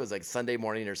forget what day it was, like Sunday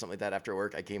morning or something like that. After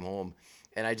work, I came home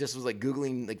and I just was like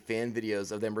Googling like fan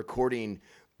videos of them recording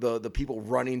the people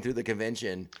running through the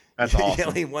convention. That's awesome.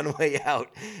 Yelling one way out,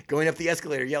 going up the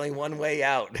escalator, yelling one way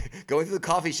out, going through the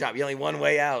coffee shop, yelling one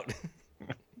way out.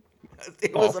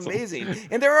 It was awesome. amazing.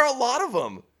 And there are a lot of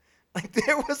them. Like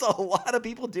there was a lot of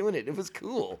people doing it. It was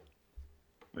cool.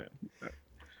 Yeah.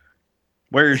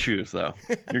 Wear your shoes though.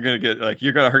 You're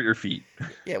gonna hurt your feet.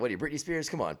 Yeah, what are you, Britney Spears?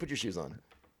 Come on, put your shoes on.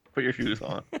 Put your shoes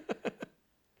on.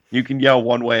 You can yell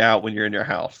one way out when you're in your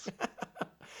house.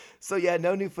 So yeah,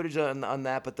 no new footage on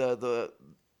that, but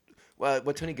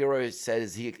what Tony Gilroy said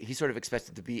is he sort of expects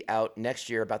it to be out next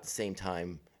year about the same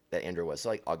time that Andor was, so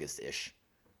like August-ish.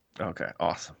 Okay,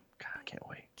 awesome. God, I can't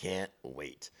wait. Can't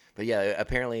wait. But yeah,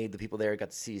 apparently the people there got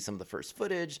to see some of the first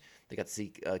footage. They got to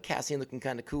see Cassian looking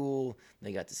kind of cool.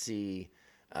 They got to see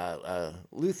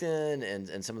Luthen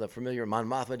and some of the familiar Mon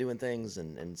Mothma doing things,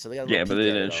 and so they got. Yeah, but they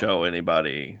didn't show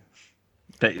anybody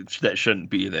that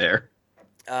shouldn't be there.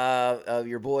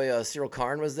 Your boy Cyril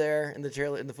Karn was there in the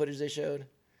trailer in the footage they showed.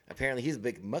 Apparently, he's a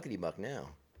big muckety muck now.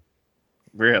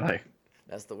 Really?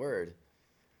 That's the word.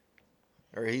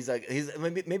 Or he's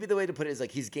maybe the way to put it is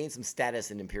like he's gained some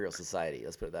status in Imperial society.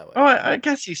 Let's put it that way. Oh, I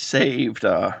guess he saved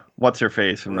what's her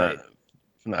face from the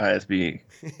ISB.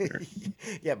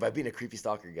 Yeah, by being a creepy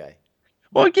stalker guy.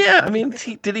 Well, yeah. I mean,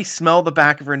 did he smell the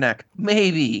back of her neck?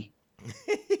 Maybe.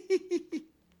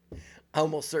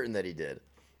 Almost certain that he did.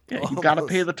 Yeah, you got to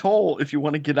pay the toll if you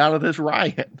want to get out of this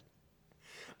riot.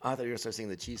 I thought you were going to start seeing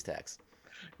the cheese tax.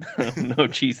 No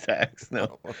cheese tax.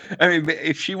 No. I mean,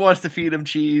 if she wants to feed him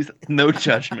cheese, no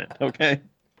judgment. Okay.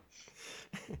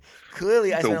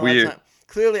 Clearly, I spent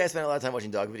a lot of time watching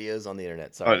dog videos on the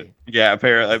internet. Sorry. Yeah,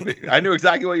 apparently. I knew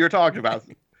exactly what you were talking about.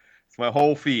 My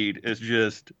whole feed is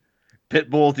just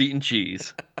pit bulls eating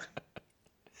cheese.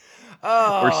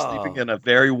 Oh. Or sleeping in a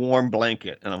very warm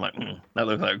blanket. And I'm like, that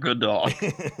looks like a good dog.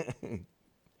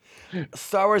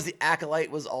 Star Wars The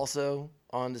Acolyte was also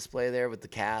on display there with the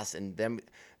cast and them.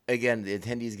 Again, the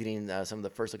attendees getting some of the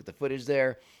first look at the footage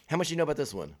there. How much do you know about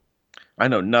this one? I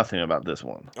know nothing about this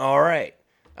one. All right.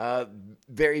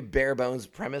 Very bare bones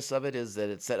premise of it is that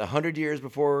it's set 100 years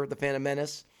before The Phantom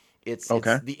Menace. It's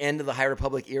Okay. the end of the High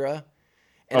Republic era,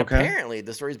 and Okay. apparently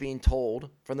the story is being told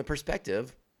from the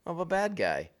perspective of a bad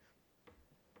guy.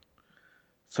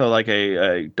 So like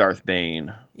a Darth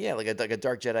Bane. Yeah, like a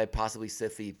dark Jedi, possibly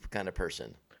Sithy kind of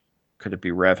person. Could it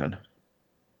be Revan?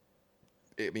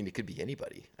 I mean, it could be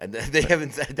anybody, and they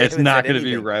haven't said. They It's haven't not said going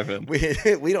to be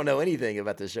anything. We don't know anything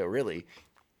about the show, really.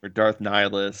 Or Darth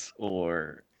Nihilus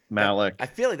or Malik. I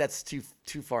feel like that's too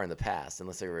far in the past,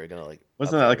 unless they were gonna like.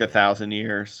 Wasn't that like 1,000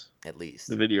 years? At least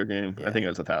The video game? Yeah. I think it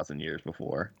was 1,000 years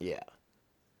before. Yeah.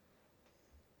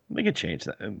 They could change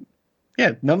that.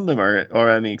 Yeah, none of them are, or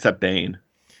I mean, except Bane.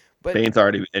 But Bane's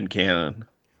already in canon.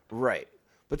 right.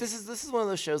 But this is one of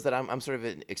those shows that I'm sort of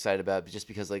excited about, just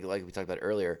because like we talked about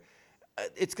earlier,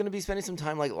 it's going to be spending some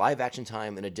time like live action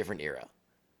time in a different era,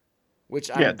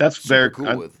 which I'm That's super very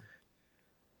cool with.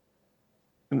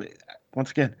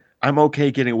 Once again, I'm okay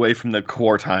getting away from the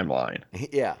core timeline.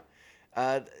 Yeah.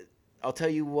 I'll tell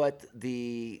you what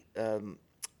the I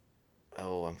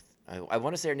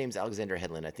want to say her name's Alexandra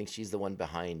Headland. I think she's the one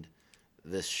behind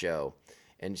this show.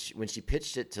 And when she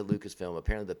pitched it to Lucasfilm,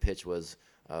 apparently the pitch was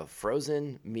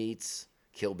Frozen meets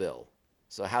Kill Bill.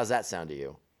 So how's that sound to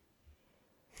you?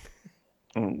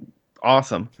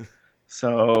 Awesome.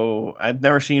 So I've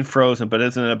never seen Frozen, but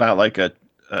isn't it about like a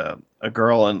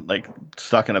girl and like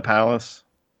stuck in a palace?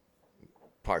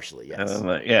 Partially, yes.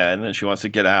 And then she wants to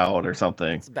get out or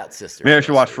something. It's about sisters. Maybe I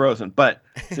should watch Frozen. But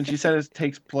since you said it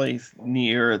takes place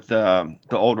near the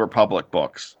Old Republic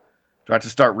books, do I have to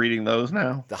start reading those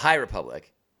now? The High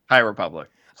Republic. High Republic.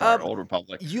 Sorry, Old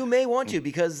Republic. You may want to,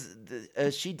 because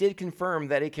she did confirm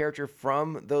that a character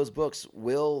from those books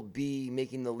will be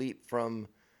making the leap from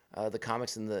the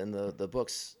comics and the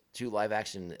books to live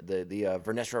action. The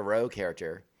Vernestra Rowe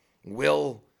character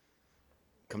will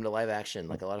come to live action,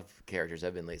 like a lot of characters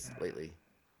have been want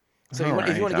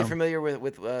to get familiar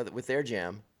with their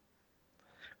jam,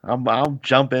 I'll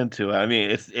jump into it. I mean,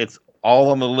 it's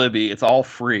all on the Libby. It's all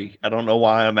free. I don't know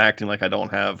why I'm acting like I don't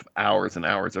have hours and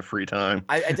hours of free time.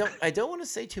 I don't want to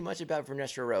say too much about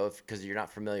Vernestra Rowe because you're not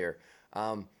familiar,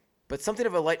 but something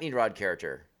of a lightning rod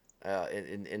character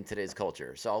in today's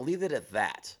culture. So I'll leave it at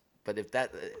that. But if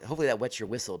that, hopefully that wets your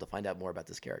whistle to find out more about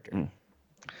this character.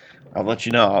 I'll let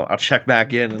you know. I'll check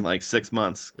back in like 6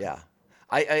 months. Yeah.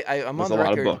 I'm on the There's a lot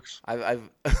record. of books.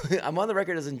 I'm on the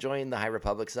record as enjoying the High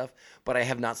Republic stuff, but I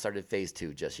have not started Phase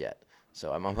 2 just yet.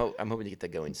 So I'm hoping to get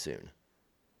that going soon.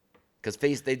 Because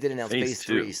they did announce Phase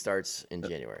 3 starts in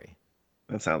January.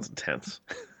 That sounds intense.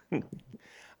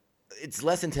 It's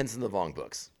less intense than the Vong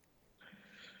books.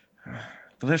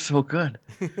 But they're so good.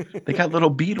 They got little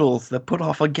beetles that put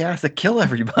off a gas that kill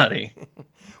everybody.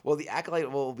 Well, the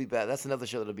Acolyte will be bad. That's another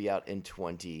show that'll be out in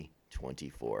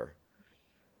 2024.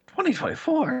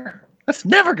 2024? That's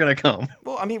never going to come.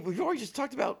 Well, I mean, we've already just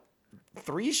talked about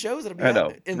 3 shows that'll be I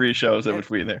know. out. 3 shows in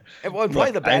between there. And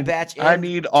probably the Bad Batch. I And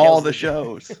need Tales all of the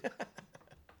shows.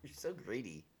 You're so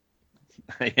greedy.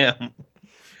 I am.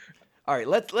 All right,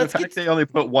 let's The fact they only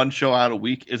put 1 show out a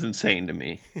week is insane to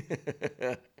me.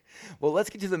 Well, let's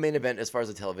get to the main event as far as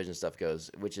the television stuff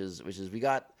goes, which is we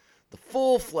got the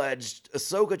full-fledged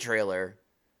Ahsoka trailer,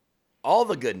 all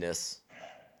the goodness,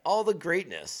 all the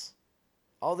greatness,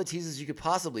 all the teases you could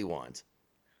possibly want,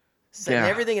 setting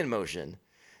everything in motion.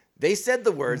 They said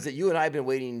the words that you and I have been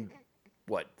waiting,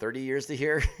 30 years to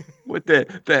hear? With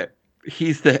the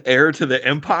he's the heir to the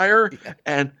Empire,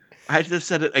 and I just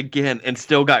said it again and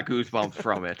still got goosebumps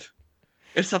from it.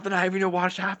 It's something I haven't even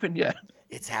watched happen yet.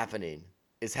 It's happening.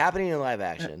 It's happening in live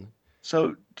action.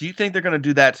 So, do you think they're going to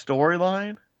do that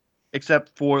storyline? Except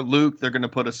for Luke, they're going to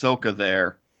put Ahsoka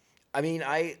there. I mean,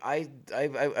 I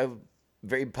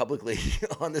very publicly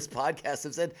on this podcast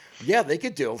have said, yeah, they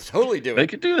could totally do it. They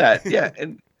could do that, yeah.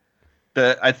 And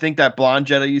I think that blonde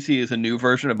Jedi you see is a new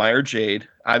version of Mara Jade.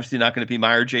 Obviously, not going to be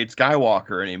Mara Jade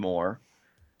Skywalker anymore,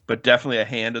 but definitely a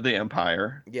hand of the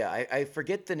Empire. Yeah, I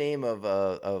forget the name of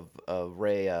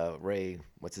Ray.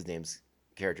 What's his name's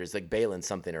character? It's like Balin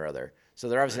something or other. So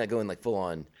they're obviously not going like full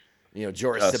on,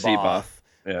 Jorah C'baoth.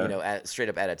 Yeah. Straight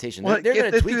up adaptation. Well, they're if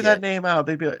going they to tweak threw that name out,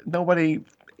 they'd be like,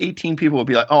 18 people would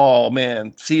be like, oh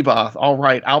man, C'baoth, all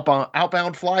right,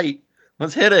 outbound flight,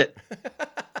 let's hit it.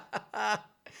 I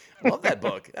love that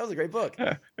book. That was a great book.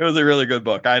 Yeah, it was a really good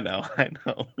book. I know.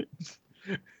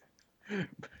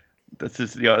 This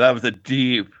is, that was a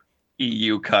deep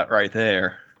EU cut right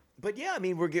there. But yeah, I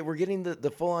mean, we're getting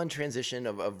the full on transition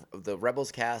of the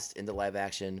Rebels cast into live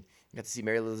action. We got to see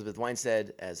Mary Elizabeth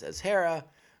Winstead as Hera.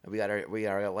 We got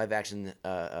our live action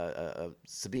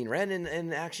Sabine Wren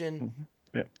in action.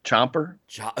 Yeah. Chomper.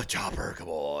 Chopper, come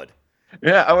on.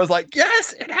 Yeah, I was like,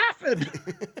 yes, it happened.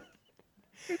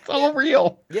 It's all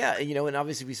real. Yeah, and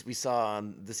obviously we saw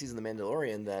this season of The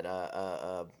Mandalorian that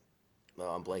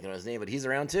I'm blanking on his name, but he's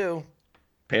around too.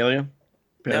 Paleon?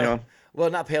 No, Paleon? well,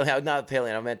 not Paleon, not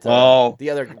Paleon. I meant Oh, the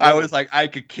other. I was like, I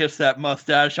could kiss that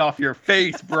mustache off your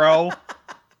face, bro.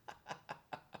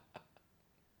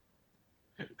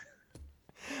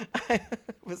 I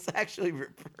was actually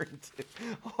referring to.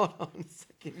 Hold on a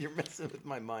second, you're messing with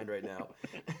my mind right now.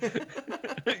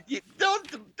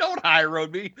 Don't high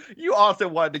road me. You also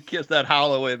wanted to kiss that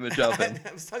hollow image of him.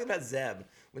 I was talking about Zeb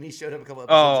when he showed up a couple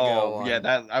episodes ago. Oh, yeah,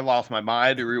 that I lost my mind. I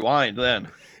had to rewind then.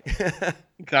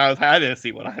 I didn't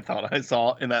see what I thought I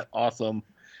saw in that awesome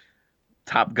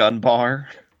Top Gun bar.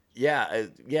 Yeah.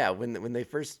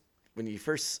 When you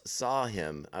first saw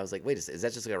him, I was like, wait a second, is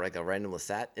that just like a random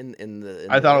Lasat in the?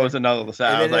 I thought it was another Lasat.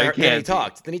 I was like, then he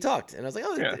talked. Then he talked, and I was like,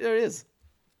 oh, Yeah. there it is.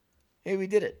 Hey, we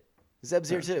did it. Zeb's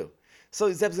here too.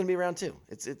 So Zeb's gonna be around too.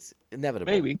 It's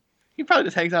inevitable. Maybe. He probably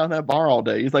just hangs out in that bar all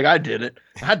day. He's like, I did it.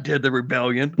 I did the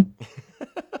rebellion.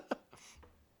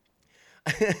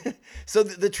 So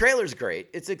the trailer's great.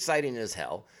 It's exciting as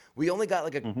hell. We only got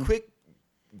like a quick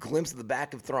glimpse of the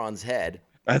back of Thrawn's head.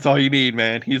 That's all you need,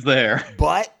 man. He's there.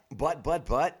 But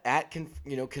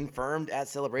confirmed at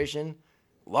Celebration,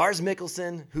 Lars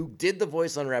Mikkelsen, who did the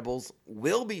voice on Rebels,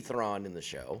 will be Thrawn in the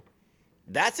show.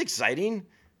 That's exciting.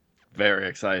 Very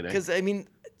exciting. Because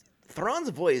Thrawn's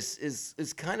voice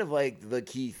is kind of like the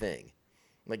key thing.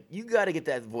 Like you got to get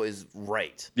that voice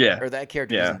right. Yeah. Or that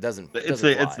character doesn't. It's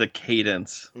the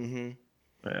cadence. Mm-hmm.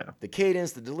 Yeah. The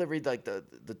cadence, the delivery, like the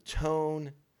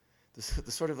tone, the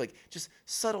sort of like just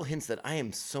subtle hints that I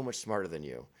am so much smarter than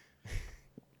you.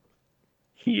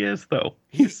 He is though.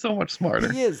 He's so much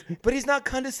smarter. He is, but he's not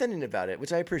condescending about it,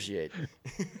 which I appreciate.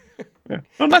 Yeah.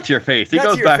 Well, not to your face. He Not to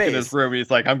goes your back face. in his room.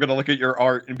 He's like, I'm gonna look at your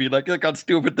art and be like, look how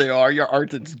stupid they are. Your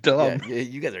art is dumb. Yeah,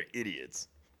 you guys are idiots.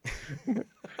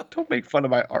 Don't make fun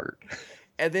of my art.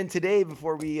 And then today,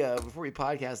 before we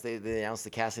podcast, they announced the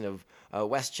casting of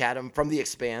Wes Chatham from The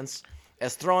Expanse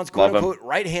as Thrawn's quote unquote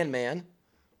right hand man.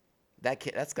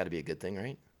 That's got to be a good thing,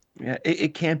 right? Yeah,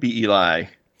 it can't be Eli.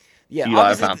 Yeah,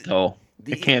 Eli obviously Vanto.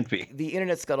 It can't be. The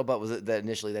internet scuttlebutt was that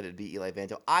initially that it'd be Eli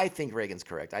Vanto. I think Reagan's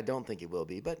correct. I don't think it will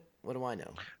be, but what do I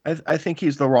know? I think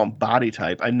he's the wrong body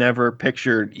type. I never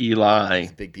pictured Eli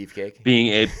He's a big beefcake.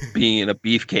 being a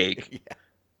beefcake. Yeah.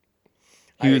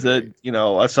 He was a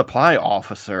supply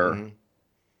officer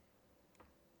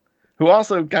who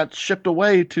also got shipped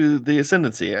away to the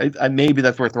Ascendancy. Maybe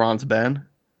that's where Thrawn's been.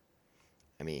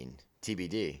 I mean,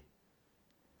 TBD.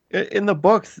 In the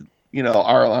books,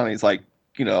 Arlani's like,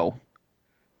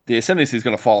 the Ascendancy is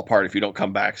going to fall apart if you don't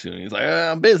come back soon. He's like,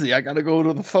 I'm busy. I got to go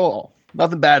to the fall.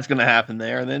 Nothing bad's going to happen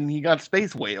there. And then he got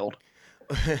space whaled.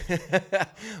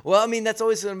 Well, I mean, that's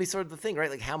always going to be sort of the thing, right?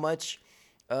 Like, how much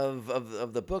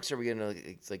of the books are we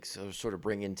going to sort of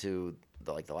bring into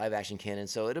the live action canon?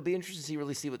 So it'll be interesting to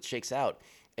really see what shakes out.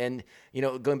 And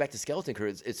going back to Skeleton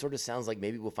Crew, it sort of sounds like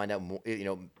maybe we'll find out more,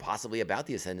 possibly about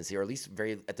the Ascendancy, or at least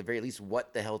at the very least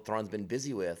what the hell Thrawn's been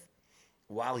busy with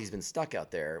while he's been stuck out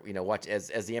there. Watch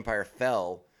as the Empire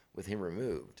fell with him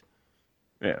removed.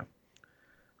 Yeah.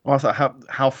 Also,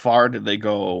 how far did they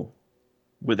go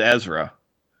with Ezra?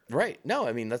 Right. No,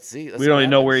 I mean, let's see. We don't even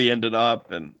know where he ended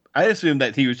up, and I assume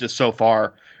that he was just so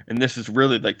far, and this is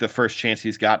really like the first chance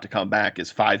he's got to come back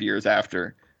is 5 years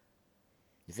after.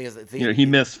 You think he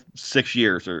missed 6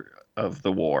 years of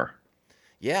the war.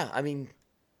 Yeah, I mean,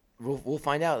 we'll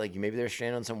find out. Like maybe they're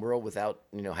stranded on some world without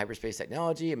hyperspace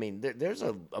technology. I mean, there's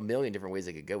a million different ways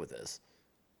they could go with this.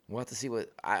 We'll have to see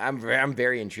what I'm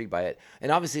very intrigued by it,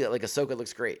 and obviously like Ahsoka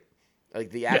looks great. Like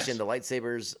the action, the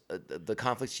lightsabers, the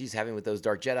conflicts she's having with those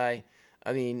dark Jedi.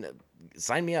 I mean,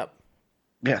 sign me up.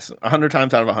 Yes, 100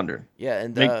 times out of 100. Yeah,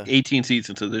 and make 18 seats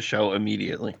into this show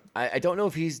immediately. I don't know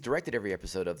if he's directed every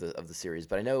episode of the series,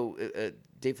 but I know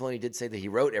Dave Filoni did say that he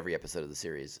wrote every episode of the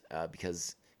series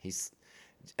because he's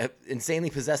insanely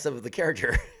possessive of the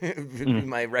character.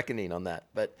 My reckoning on that,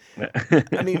 but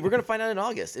I mean, we're gonna find out in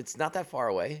August. It's not that far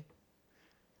away.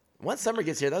 Once summer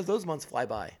gets here, those months fly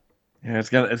by. Yeah, it's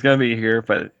gonna be here,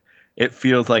 but it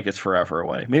feels like it's forever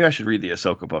away. Maybe I should read the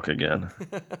Ahsoka book again.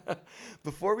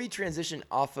 Before we transition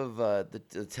off of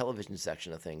the television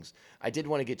section of things, I did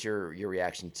want to get your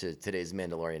reaction to today's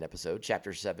Mandalorian episode,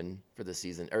 Chapter 7 for the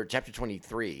season, or Chapter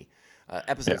 23,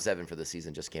 Episode 7 for the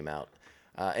season just came out.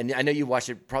 And I know you watched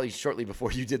it probably shortly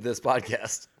before you did this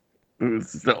podcast.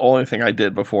 It's the only thing I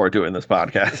did before doing this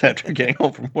podcast after getting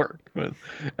home from work. But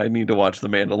I need to watch The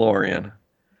Mandalorian.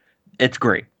 It's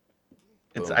great.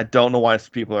 I don't know why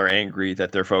people are angry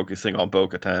that they're focusing on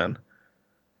Bo-Katan.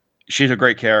 She's a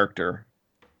great character.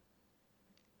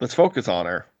 Let's focus on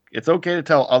her. it's okay to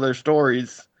tell other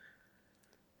stories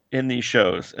in these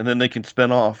shows, and then they can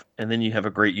spin off, and then you have a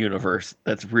great universe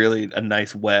that's really a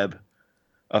nice web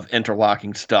of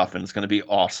interlocking stuff, and it's going to be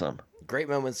awesome. Great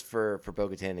moments for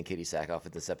Bo-Katan and Katie Sackhoff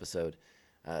in this episode.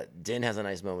 Din has a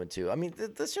nice moment too. I mean,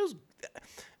 this show's,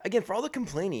 again, for all the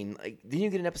complaining, like, then you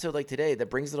get an episode like today that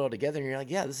brings it all together, and you're like,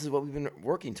 yeah, this is what we've been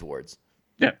working towards.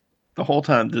 Yeah, the whole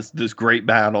time, this great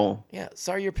battle. Yeah,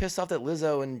 sorry you're pissed off that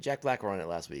Lizzo and Jack Black were on it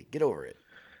last week. Get over it.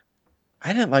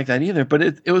 I didn't like that either, but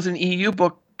it was an EU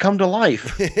book come to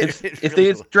life. If It they really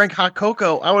had was. drank hot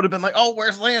cocoa, I would have been like, oh,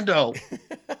 where's Lando?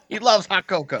 He loves hot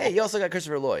cocoa. Hey, you also got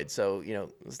Christopher Lloyd, so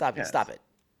stop it. Yes. Stop it.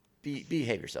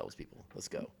 Behave yourselves, people. Let's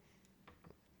go.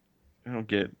 I don't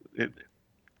get it.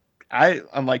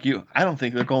 I'm like you. I don't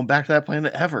think they're going back to that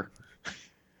planet ever.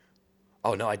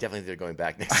 Oh no, I definitely think they're going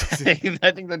back next season. I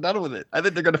think they're done with it. I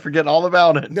think they're going to forget all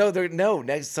about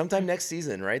it. Sometime next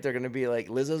season, right? They're gonna be like,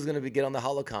 Lizzo's gonna get on the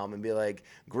holocom and be like,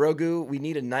 Grogu, we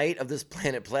need a knight of this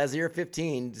planet, Plazir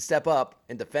 15, to step up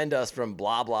and defend us from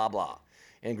blah blah blah.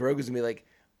 And Grogu's gonna be like,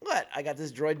 what? I got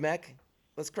this droid mech.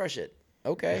 Let's crush it.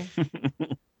 Okay.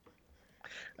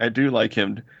 I do like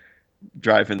him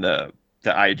driving the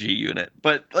IG unit,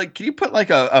 but like, can you put like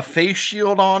a face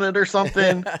shield on it or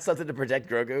something? Something to protect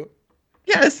Grogu.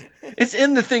 Yes, it's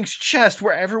in the thing's chest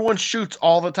where everyone shoots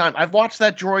all the time. I've watched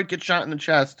that droid get shot in the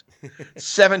chest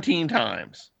 17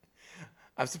 times.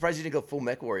 I'm surprised you didn't go full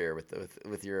Mech Warrior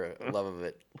with your love of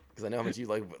it, because I know how much you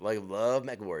love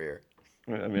Mech Warrior.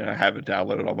 I mean, I have it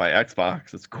downloaded on my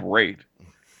Xbox. It's great.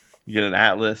 You get an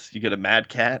Atlas, you get a Mad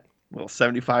Cat, little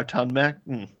 75-ton mech.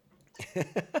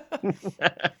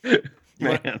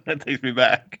 Man, that takes me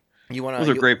back. Those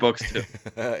are great books too.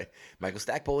 Michael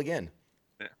Stackpole again.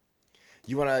 Yeah.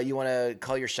 You wanna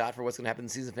call your shot for what's gonna happen in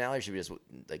the season finale, or should we just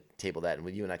like table that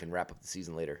and you and I can wrap up the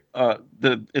season later?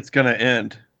 It's gonna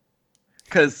end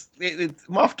because it's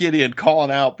Moff Gideon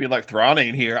calling out, being like, "Thrawn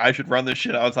ain't here. I should run this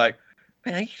shit." I was like,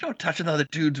 "Man, you don't touch another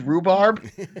dude's rhubarb.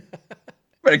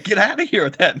 Better get out of here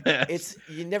with that mess."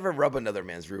 You never rub another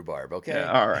man's rhubarb, okay?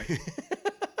 Yeah, all right.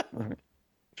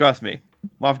 Trust me,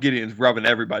 Moff Gideon's rubbing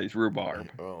everybody's rhubarb.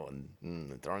 Oh,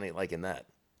 Thrawn ain't liking that.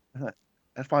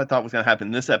 That's what I thought was going to happen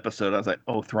in this episode. I was like,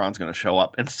 oh, Thrawn's going to show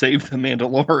up and save the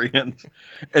Mandalorians.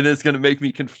 And it's going to make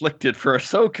me conflicted for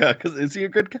Ahsoka, because is he a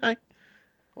good guy?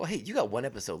 Well, hey, you got one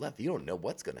episode left. You don't know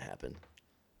what's going to happen.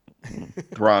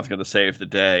 Thrawn's going to save the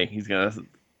day. He's going to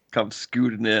come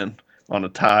scooting in on a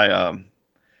TIE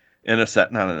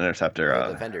interceptor.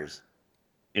 Defenders.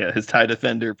 Yeah, his TIE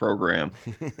Defender program.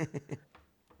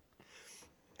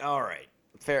 All right.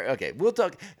 Fair. Okay, we'll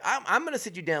talk. I'm going to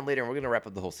sit you down later, and we're going to wrap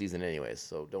up the whole season anyways,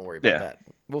 so don't worry about that.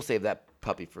 We'll save that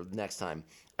puppy for next time.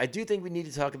 I do think we need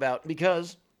to talk about,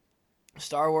 because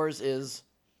Star Wars is,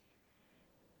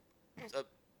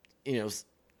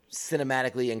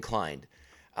 cinematically inclined,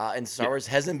 and Star Wars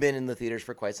hasn't been in the theaters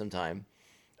for quite some time.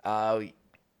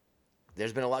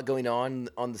 There's been a lot going on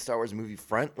the Star Wars movie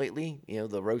front lately.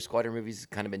 The Rogue Squadron movie's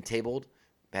kind of been tabled.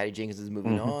 Patty Jenkins is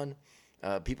moving on.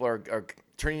 People are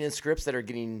turning in scripts that are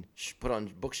getting put on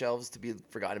bookshelves to be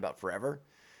forgotten about forever.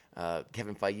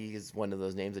 Kevin Feige is one of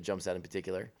those names that jumps out in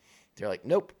particular. They're like,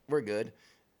 nope, we're good.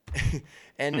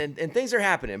 and things are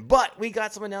happening. But we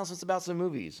got some announcements about some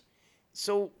movies.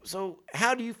 So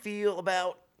how do you feel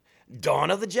about Dawn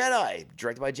of the Jedi,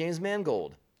 directed by James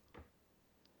Mangold?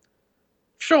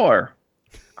 Sure.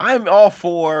 I'm all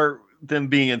for them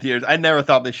being in theaters. I never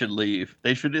thought they should leave.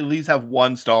 They should at least have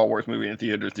one Star Wars movie in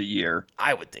theaters a year.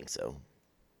 I would think so.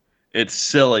 It's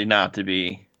silly not to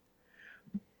be.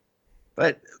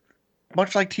 But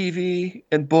much like TV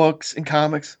and books and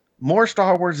comics, more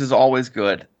Star Wars is always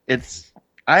good.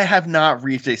 I have not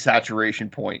reached a saturation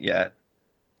point yet.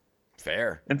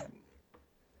 Fair. And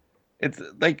it's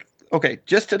like, okay,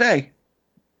 just today,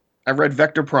 I read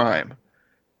Vector Prime.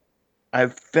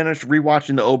 I've finished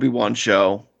rewatching the Obi-Wan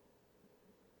show.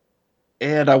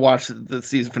 And I watched the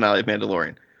season finale of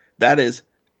Mandalorian. That is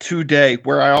today,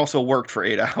 where I also worked for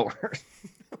 8 hours.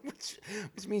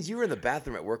 which means you were in the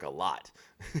bathroom at work a lot.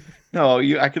 No,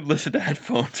 I could listen to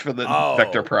headphones for the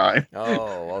Vector Prime.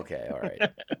 Oh, okay, all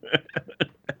right.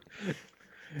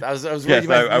 I was worried yes, you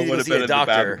might I need to would go have see been a in the doctor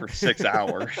bathroom for 6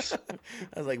 hours.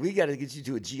 I was like, we got to get you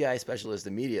to a GI specialist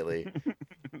immediately.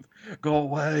 Go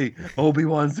away.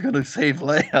 Obi-Wan's going to save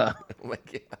Leia. Oh my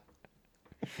god.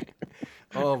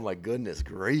 Oh my goodness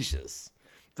gracious.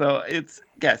 So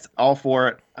yes, all for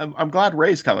it. I'm glad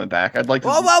Ray's coming back. I'd like to.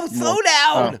 Whoa, slow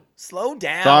down. Slow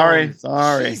down.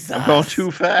 Sorry. Jesus. I'm going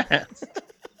too fast.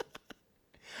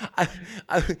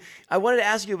 I wanted to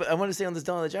ask you, but I wanted to stay on this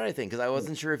Dawn of the Jedi thing because I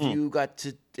wasn't sure if you got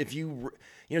to,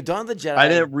 Dawn of the Jedi. I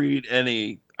didn't read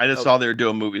any. I just saw they were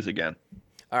doing movies again.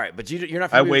 All right, but you're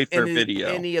not I familiar wait with for video.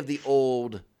 any of the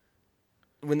old.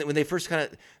 When they first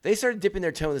they started dipping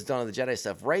their toe in this Dawn of the Jedi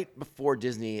stuff right before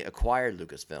Disney acquired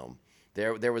Lucasfilm.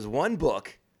 There was one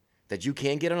book that you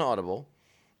can get on Audible,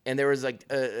 and there was like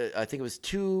I think it was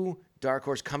 2 Dark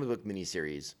Horse comic book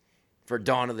miniseries for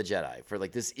Dawn of the Jedi, for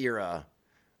like this era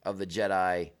of the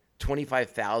Jedi,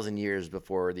 25,000 years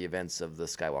before the events of the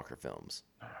Skywalker films.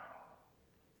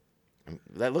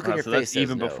 That look on your so face that's says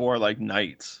even no. before like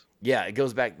Knights. Yeah, it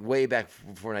goes back way back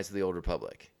before Knights of the Old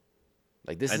Republic.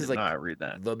 Like this I is did like not read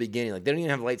that. the beginning. Like they don't even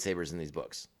have lightsabers in these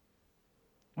books.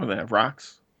 What do they have?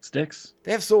 Rocks? Sticks?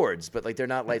 They have swords, but like they're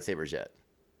not lightsabers yet.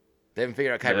 They haven't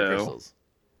figured out kyber crystals.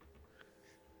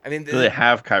 I mean, Do they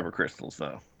have kyber crystals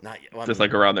though? Not yet. Well, Just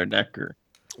like around their neck, or?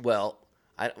 Well,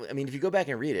 I mean, if you go back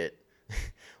and read it,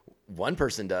 one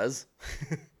person does.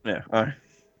 Yeah. All right.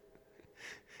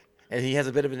 And he has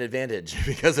a bit of an advantage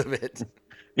because of it.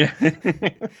 Yeah.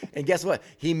 And guess what?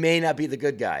 He may not be the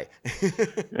good guy.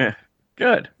 Yeah.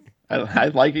 Good. I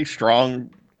like a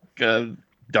strong,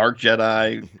 dark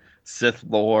Jedi, Sith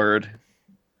Lord,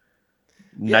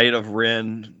 Knight of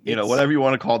Ren. Whatever you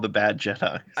want to call the bad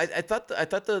Jedi. I thought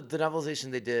the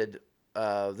novelization they did,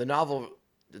 the novel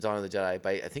Dawn of the Jedi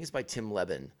I think it's by Tim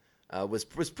Levin, was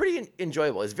pretty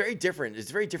enjoyable. It's very different.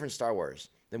 It's very different Star Wars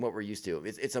than what we're used to.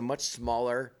 It's a much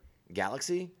smaller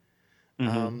galaxy,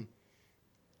 and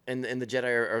the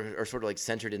Jedi are sort of like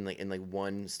centered in like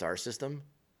one star system.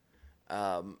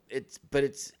 It's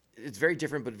very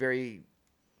different, but very,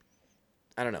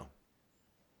 I don't know,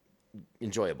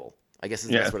 enjoyable, I guess is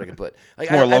the best word I can put. Like,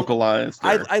 more localized.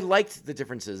 I liked the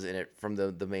differences in it from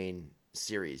the main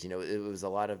series. It was a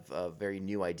lot of very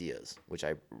new ideas, which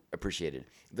I appreciated.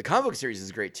 The comic book series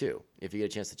is great too. If you get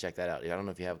a chance to check that out, I don't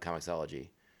know if you have Comixology,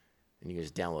 and you can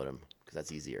just download them because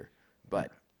that's easier.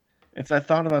 But I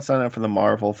thought about signing up for the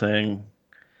Marvel thing.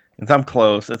 I'm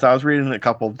close. I was reading a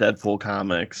couple of Deadpool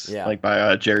comics, like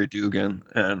by Jerry Dugan,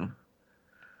 and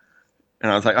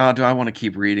I was like, oh, do I want to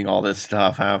keep reading all this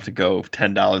stuff? I have to go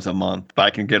 $10 a month, but I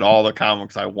can get all the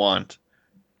comics I want.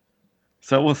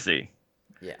 So we'll see.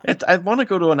 Yeah, I want to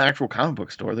go to an actual comic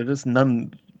book store. There's just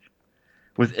none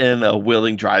within a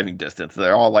willing driving distance.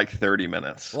 They're all like 30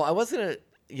 minutes. Well, I was gonna,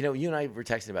 you and I were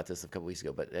texting about this a couple weeks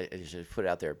ago, but I should put it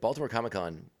out there. Baltimore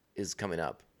Comic-Con is coming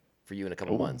up for you in a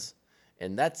couple months.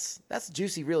 And that's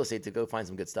juicy real estate to go find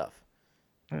some good stuff.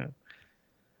 Yeah.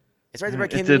 It's right there by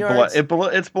Camden Yards.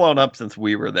 It's blown up since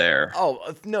we were there.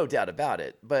 Oh, no doubt about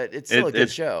it. But it's still a good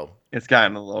show. It's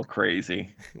gotten a little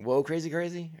crazy. Whoa, crazy?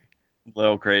 A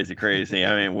little crazy.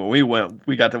 I mean, when we went,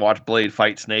 we got to watch Blade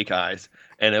fight Snake Eyes,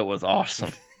 and it was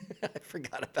awesome. I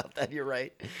forgot about that. You're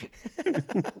right.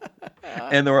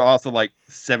 And there were also like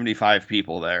 75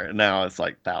 people there, and now it's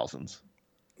like thousands.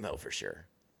 No, for sure.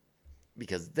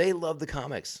 Because they love the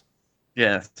comics.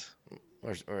 Yes.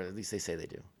 Or at least they say they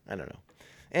do. I don't know.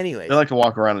 Anyways. They like to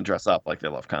walk around and dress up like they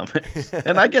love comics.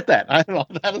 And I get that. I love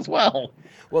that as well.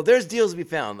 Well, there's deals to be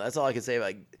found. That's all I can say.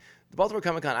 Like the Baltimore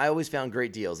Comic-Con, I always found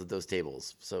great deals at those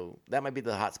tables. So that might be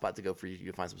the hot spot to go for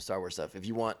you to find some Star Wars stuff if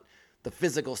you want the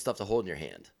physical stuff to hold in your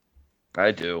hand.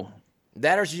 I do.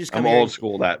 That or you just come I'm here old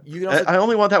school that. Also, I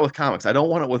only want that with comics. I don't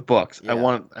want it with books.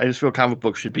 Yeah. I just feel comic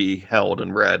books should be held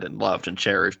and read and loved and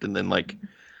cherished, and then like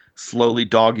slowly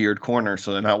dog-eared corners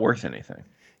so they're not worth anything.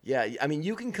 Yeah, I mean,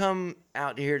 you can come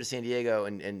out here to San Diego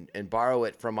and borrow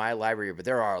it from my library, but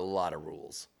there are a lot of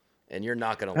rules, and you're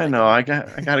not gonna. I know. I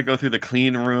got to go through the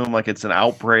clean room like it's an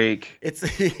outbreak. It's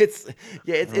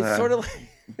sort of like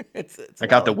it's I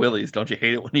got the willies. Don't you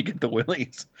hate it when you get the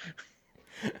willies?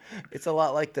 It's a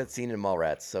lot like that scene in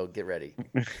Mallrats, so get ready.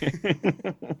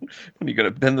 When you gonna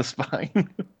bend the spine?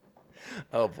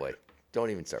 Oh boy,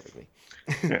 don't even start with me.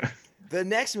 The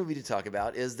next movie to talk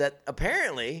about is that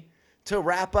apparently, to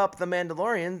wrap up The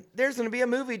Mandalorian, there's going to be a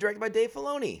movie directed by Dave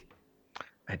Filoni.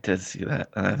 I did see that,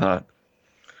 and I thought,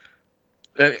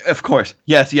 of course,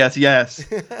 yes.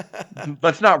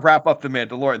 Let's not wrap up The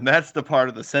Mandalorian. That's the part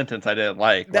of the sentence I didn't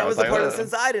like. That was the part of the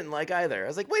sentence I didn't like either. I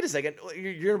was like, wait a second,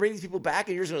 you're going to bring these people back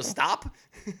and you're just going to stop?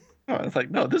 I was like,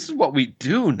 no, this is what we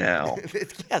do now.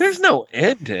 Yes. There's no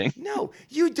ending. No,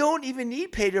 you don't even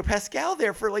need Pedro Pascal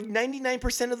there for like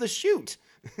 99% of the shoot.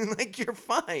 Like, you're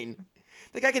fine.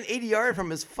 The guy can ADR it from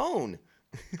his phone.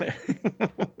 You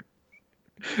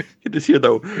just hear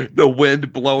the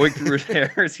wind blowing through his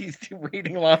hair as he's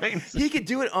reading lines. He could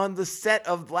do it on the set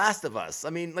of Last of Us.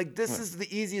 I mean, like, this is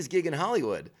the easiest gig in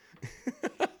Hollywood.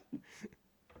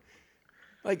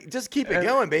 Like, just keep it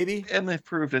going, baby. And they've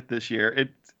proved it this year.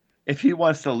 If he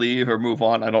wants to leave or move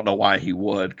on, I don't know why he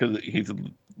would, because he's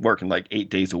working like 8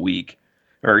 days a week,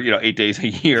 or 8 days a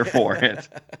year for it.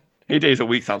 8 days a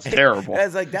week sounds terrible.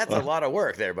 It's like, that's a lot of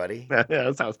work there, buddy. Yeah,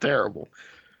 that sounds terrible.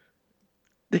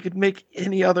 They could make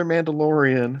any other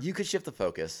Mandalorian. You could shift the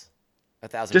focus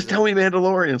 1,000%. Just tell me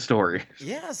Mandalorian story.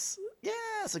 Yes,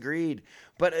 agreed.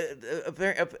 But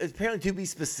apparently, to be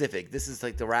specific, this is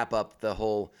like to wrap up the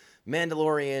whole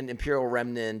Mandalorian, Imperial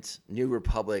Remnant, New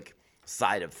Republic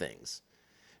side of things.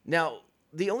 Now,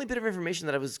 the only bit of information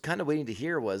that I was kind of waiting to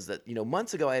hear was that,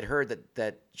 months ago I had heard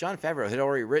that Jon Favreau had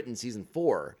already written season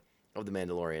 4 of The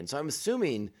Mandalorian. So I'm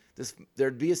assuming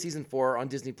there'd be a season 4 on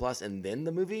Disney Plus and then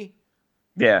the movie.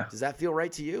 Yeah. Does that feel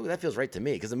right to you? That feels right to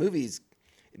me, because the movies,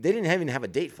 they didn't even have a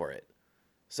date for it.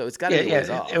 So it's got to be ways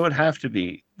off. It would have to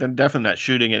be. They're definitely not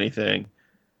shooting anything.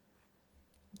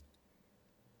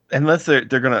 Unless they're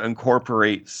going to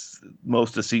incorporate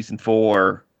most of season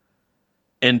 4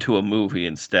 into a movie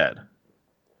instead.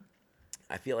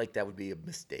 I feel like that would be a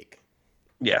mistake.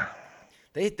 Yeah.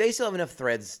 They still have enough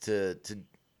threads to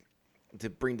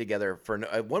bring together for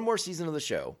one more season of the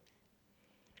show.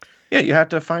 Yeah, you have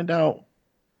to find out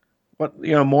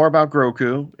more about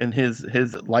Grogu and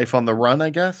his life on the run,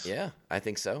 I guess. Yeah, I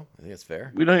think so. I think that's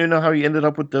fair. We don't even know how he ended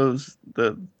up with the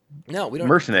we don't.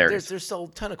 mercenaries. There's still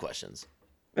a ton of questions.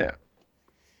 Yeah.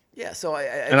 Yeah, so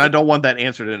I don't want that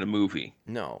answered in a movie.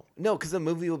 No, because the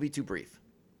movie will be too brief.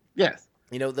 Yes.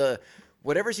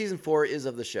 Whatever season 4 is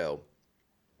of the show,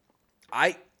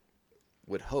 I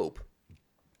would hope,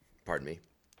 pardon me,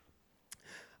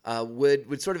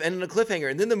 would sort of end on a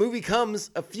cliffhanger, and then the movie comes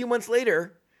a few months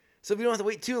later, so we don't have to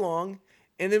wait too long,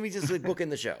 and then we just book in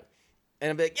the show,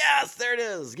 and I'll be like, yes, there it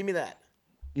is, give me that.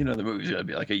 The movie's gonna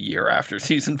be like a year after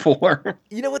season 4.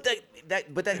 You know what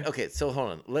okay, so hold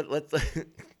on,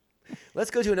 let's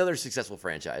go to another successful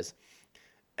franchise.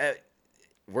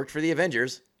 Worked for the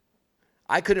Avengers.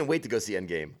 I couldn't wait to go see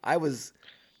Endgame. I was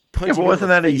punching. Yeah, but wasn't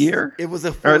that a year? It was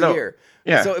a full year.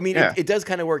 Yeah. So I mean, yeah. it does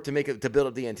kind of work to build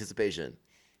up the anticipation.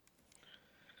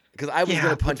 Because I was going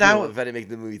to punch that you if I didn't make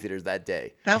the movie theaters that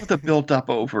day. That was built up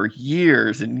over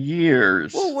years and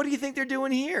years. Well, what do you think they're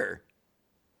doing here?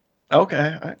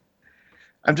 Okay,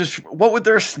 I'm just. What would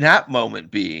their snap moment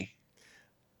be?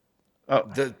 Oh.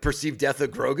 The perceived death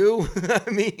of Grogu?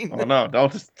 I mean... Oh, no,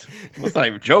 let's not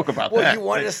even joke about that. Well, you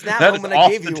wanted a snap that moment, is I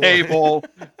off gave the you table.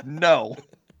 one. No.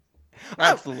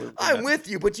 Absolutely I'm with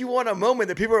you, but you want a moment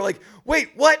that people are like,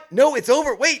 wait, what? No, it's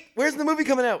over. Wait, where's the movie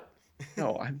coming out?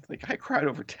 No, I cried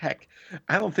over tech.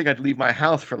 I don't think I'd leave my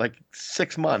house for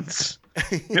 6 months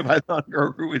if I thought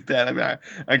Grogu was dead. I mean,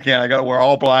 I can't. I got to wear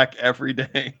all black every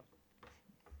day.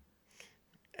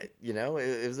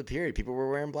 It was a period. People were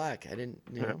wearing black. I didn't,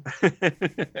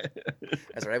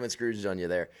 That's right. I went Scrooge on you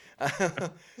there.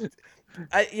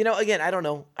 Again, I don't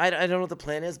know. I don't know what the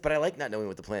plan is, but I like not knowing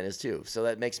what the plan is too. So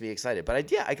that makes me excited. But I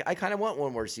kind of want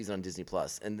one more season on Disney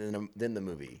Plus, and then the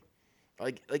movie.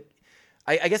 I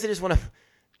guess I just want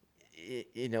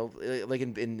to, like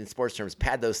in sports terms,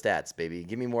 pad those stats, baby.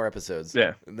 Give me more episodes.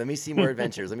 Yeah. Let me see more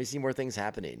adventures. Let me see more things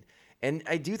happening. And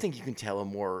I do think you can tell a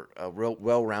more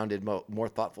well-rounded, more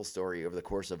thoughtful story over the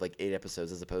course of 8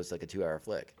 episodes as opposed to a 2-hour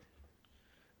flick.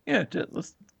 Yeah,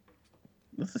 let's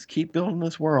just keep building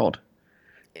this world.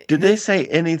 Did they say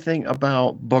anything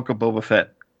about Book of Boba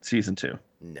Fett season 2?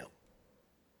 No.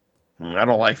 I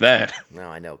don't like that. No,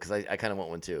 I know, because I kind of want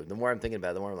one too. The more I'm thinking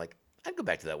about it, the more I'm like, I'd go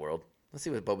back to that world. Let's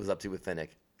see what Boba's up to with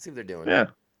Fennec. See what they're doing. Yeah.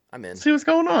 I'm in. See what's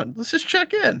going on. Let's just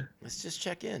check in. Let's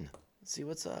see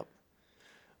what's up.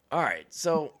 All right.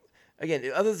 So,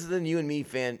 again, other than you and me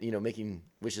making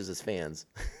wishes as fans,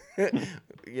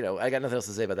 I got nothing else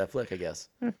to say about that flick, I guess.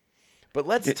 But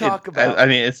let's talk about... I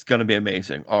mean, it's going to be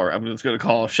amazing. All right, I'm just going to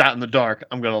call a shot in the dark.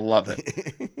 I'm going to love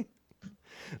it.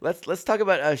 Let's talk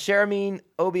about Sharamin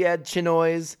Obiad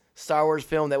Chinoy's Star Wars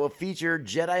film that will feature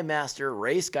Jedi Master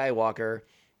Rey Skywalker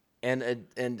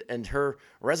and her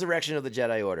resurrection of the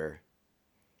Jedi Order.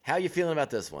 How are you feeling about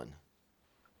this one?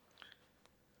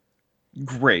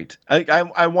 Great.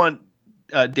 I want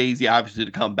Daisy obviously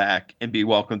to come back and be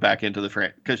welcomed back into the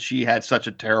franchise because she had such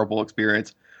a terrible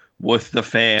experience with the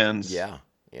fans. Yeah.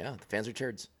 The fans are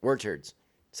turds. Were turds.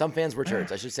 Some fans were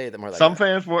turds. I should say that more like some that.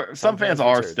 fans were. Some fans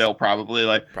are still probably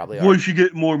are. When she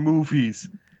get more movies.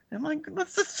 I'm like,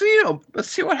 let's just see them. Let's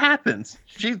see what happens.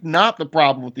 She's not the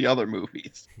problem with the other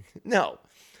movies. No,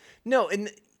 and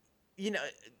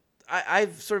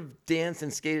I've sort of danced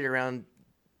and skated around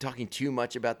talking too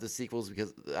much about the sequels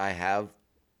because I have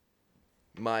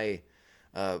my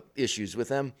issues with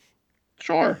them.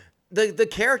 Sure. The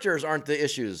characters aren't the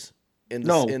issues in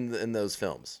those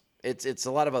films. It's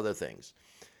a lot of other things.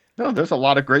 No, there's a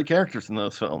lot of great characters in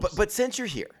those films. But since you're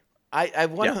here, I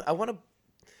want to.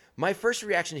 My first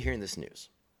reaction to hearing this news,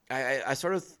 I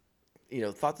sort of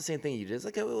thought the same thing you did. It's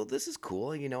like, oh, well, this is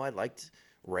cool. I liked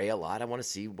Rey a lot. I want to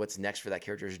see what's next for that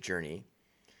character's journey.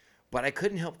 But I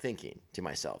couldn't help thinking to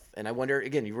myself, and I wonder,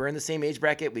 again, we're in the same age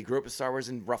bracket. We grew up with Star Wars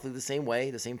in roughly the same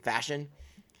way, the same fashion.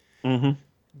 Mm-hmm.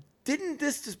 Didn't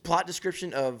this plot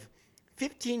description of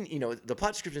 15, the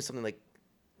plot description is something like,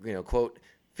 quote,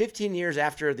 15 years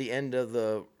after the end of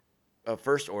the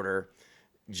First Order,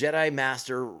 Jedi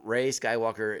Master Rey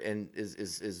Skywalker and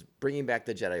is bringing back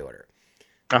the Jedi Order.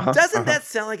 Doesn't that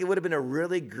sound like it would have been a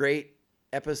really great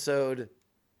episode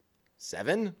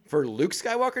 7 for Luke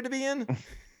Skywalker to be in?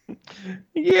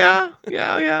 Yeah.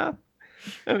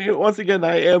 I mean, once again,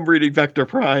 I am reading Vector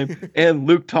Prime, and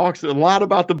Luke talks a lot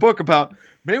about the book about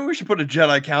maybe we should put a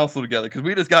Jedi Council together because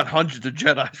we just got hundreds of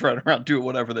Jedis running around doing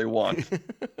whatever they want. And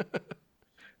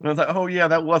I was like, oh yeah,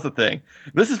 that was a thing.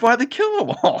 This is why they kill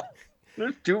them all.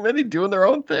 There's too many doing their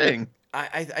own thing.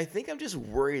 I think I'm just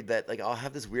worried that like I'll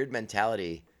have this weird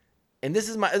mentality, and this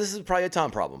is probably a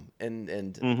Tom problem, and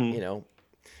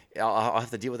I'll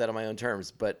have to deal with that on my own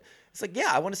terms. But it's like,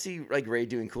 yeah, I want to see like Rey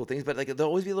doing cool things, but like there'll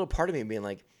always be a little part of me being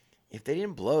like, if they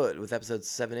didn't blow it with episodes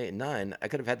 7, 8, and 9, I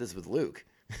could have had this with Luke.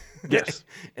 Yes,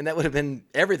 and that would have been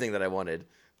everything that I wanted.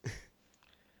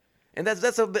 And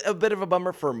that's a bit of a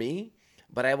bummer for me,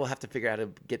 but I will have to figure out how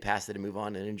to get past it and move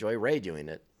on and enjoy Rey doing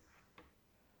it.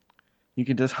 You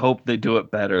can just hope they do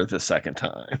it better the second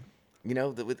time. When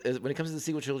it comes to the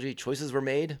sequel trilogy, choices were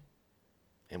made,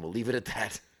 and we'll leave it at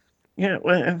that. Yeah,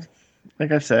 well,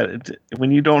 like I said,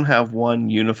 when you don't have one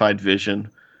unified vision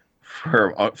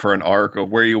for an arc of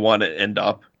where you want to end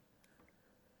up,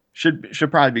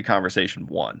 should probably be conversation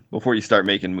 1 before you start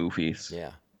making movies.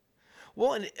 Yeah.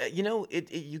 Well, and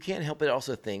you can't help but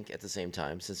also think at the same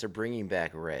time, since they're bringing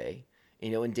back Rey,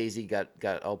 and Daisy got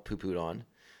all poo-pooed on.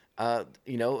 A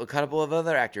couple of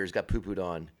other actors got poo-pooed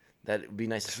on. That would be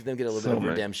nice to see them get a little bit of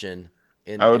redemption.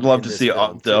 I would love to see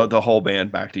the whole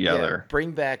band back together. Yeah,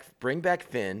 bring back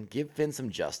Finn. Give Finn some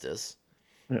justice.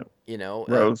 Yeah.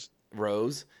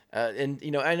 Rose. And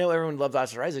I know everyone loved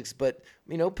Oscar Isaacs, but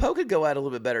Poe could go out a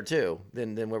little bit better too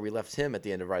than where we left him at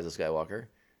the end of Rise of Skywalker.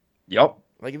 Yep.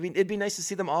 Like it'd be nice to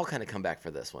see them all kind of come back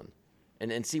for this one,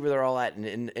 and see where they're all at,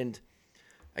 and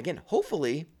again,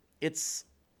 hopefully it's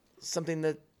something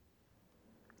that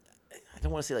I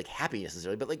don't want to say like happy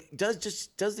necessarily, but like does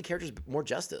the characters more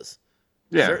justice.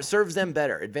 Yeah. Serves them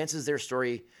better, advances their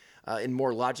story in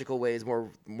more logical ways,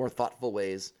 more thoughtful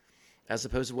ways, as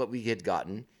opposed to what we had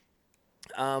gotten.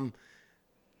 I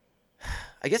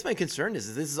guess my concern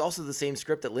is this is also the same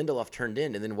script that Lindelof turned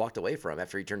in and then walked away from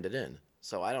after he turned it in.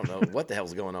 So I don't know what the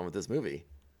hell's going on with this movie.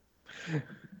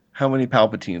 How many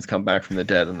Palpatines come back from the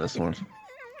dead in this one?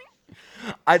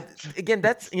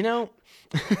 That's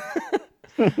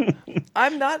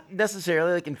I'm not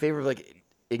necessarily like in favor of like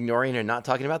ignoring or not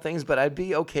talking about things, but I'd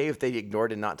be okay if they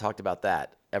ignored and not talked about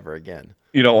that ever again.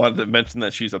 You don't want to mention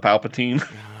that she's a Palpatine?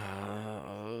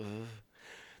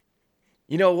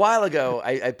 A while ago,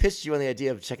 I pitched you on the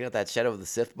idea of checking out that Shadow of the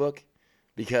Sith book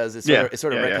because it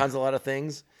sort of retcons a lot of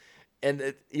things. And,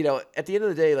 at the end of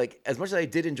the day, like, as much as I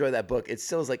did enjoy that book, it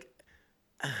still is like,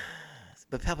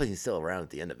 but Palpatine's still around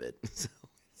at the end of it. So it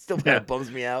still kind of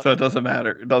bums me out. So it doesn't matter.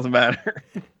 It doesn't matter.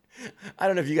 I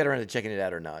don't know if you got around to checking it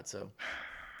out or not, so.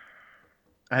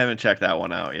 I haven't checked that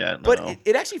one out yet. But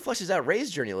it actually fleshes out Rey's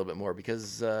journey a little bit more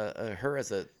because her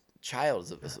as a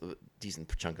child is a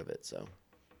decent chunk of it, so.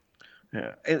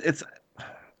 Yeah,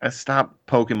 I stopped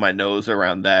poking my nose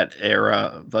around that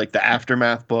era, like the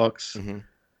Aftermath books. Mm-hmm.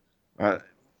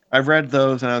 I've read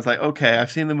those, and I was like, okay,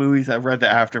 I've seen the movies, I've read the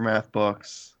Aftermath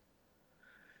books.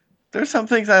 There's some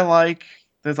things I like.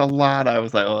 There's a lot I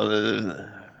was like, oh,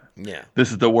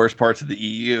 this is the worst parts of the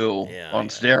EU on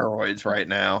steroids right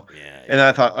now. Yeah. And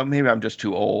I thought, oh, maybe I'm just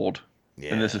too old,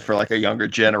 and this is for like a younger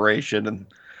generation, and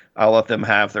I'll let them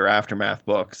have their Aftermath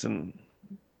books. And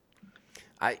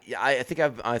I think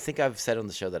I've said on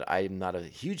the show that I'm not a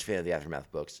huge fan of the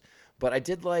Aftermath books, but I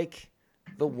did like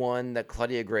the one that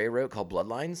Claudia Gray wrote called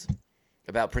Bloodlines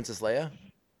about Princess Leia.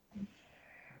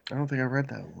 I don't think I read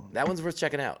that one. That one's worth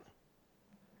checking out.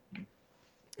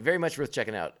 Very much worth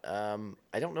checking out.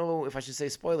 I don't know if I should say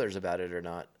spoilers about it or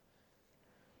not,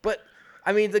 but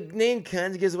I mean the name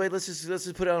kind of gives away. Let's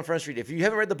just put it on Front Street. If you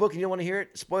haven't read the book and you don't want to hear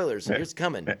it, spoilers. Here's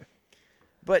coming.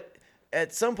 But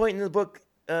at some point in the book,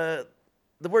 the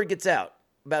word gets out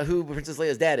about who Princess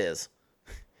Leia's dad is,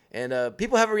 and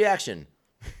people have a reaction.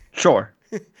 Sure.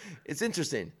 It's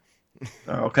interesting.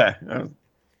 Okay.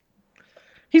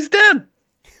 He's dead.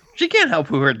 She can't help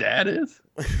who her dad is.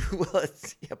 Well,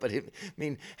 but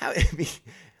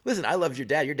listen, I loved your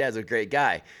dad. Your dad's a great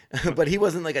guy, but he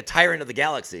wasn't like a tyrant of the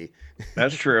galaxy.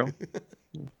 That's true.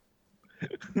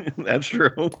 That's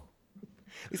true.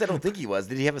 At least I don't think he was.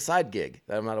 Did he have a side gig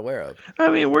that I'm not aware of? I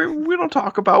mean, we don't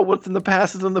talk about what's in the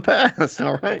past is in the past,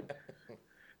 all right?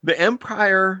 The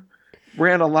Empire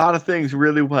ran a lot of things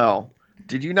really well.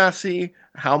 Did you not see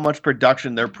how much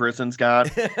production their prisons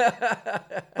got?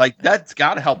 Like, that's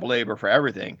got to help labor for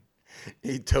everything.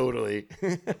 He totally.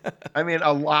 I mean,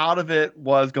 a lot of it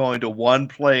was going to one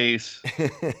place.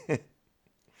 A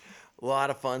lot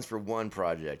of funds for one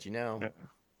project, you know?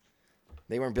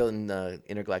 They weren't building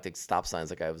intergalactic stop signs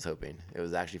like I was hoping. It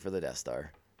was actually for the Death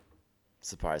Star.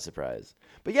 Surprise, surprise.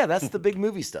 But yeah, that's the big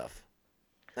movie stuff.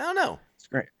 I don't know. It's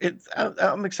great.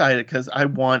 I'm excited because I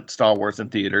want Star Wars in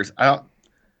theaters. I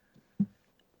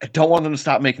don't want them to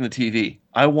stop making the TV.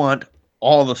 I want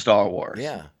all the Star Wars.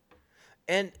 Yeah.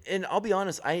 And I'll be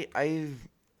honest, I'm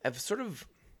sort of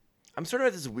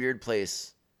at this weird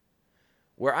place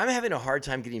where I'm having a hard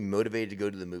time getting motivated to go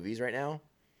to the movies right now.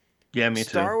 Yeah, me too.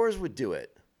 Star Wars would do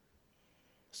it.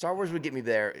 Star Wars would get me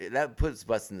there. That puts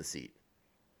butts in the seat.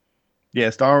 Yeah,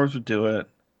 Star Wars would do it.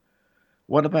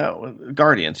 What about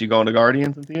Guardians? You going to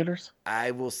Guardians in theaters?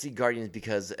 I will see Guardians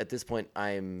because at this point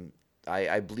I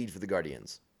bleed for the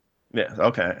Guardians. Yeah,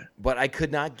 okay. But I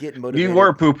could not get motivated. You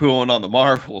were poo-pooing on the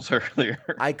Marvels earlier.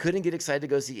 I couldn't get excited to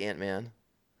go see Ant-Man.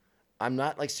 I'm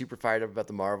not like super fired up about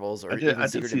the Marvels or even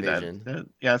Secret Invasion.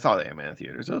 Yeah, I saw the Ant-Man in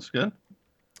theaters. That was good.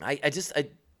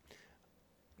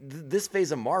 This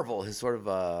phase of Marvel has sort of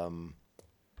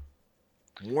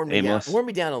worn me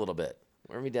down a little bit.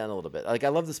 Like I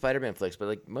love the Spider-Man flicks, but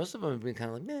like most of them have been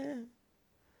kind of like meh.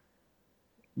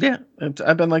 Yeah,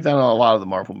 I've been like that on a lot of the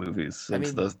Marvel movies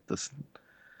since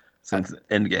since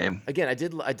Endgame. Again, I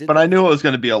did. But I knew it was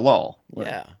going to be a lull.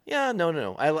 Yeah.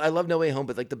 No. I love No Way Home,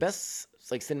 but like the best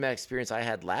like cinematic experience I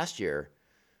had last year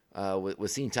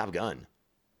was seeing Top Gun.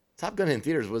 Top Gun in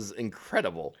theaters was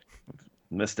incredible.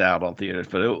 Missed out on theaters,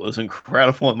 but it was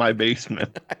incredible in my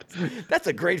basement. That's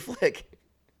a great flick.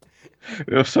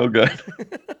 It was so good.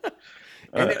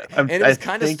 It was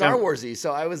kind of Star Warsy,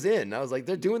 so I was in. I was like,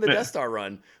 they're doing the Death Star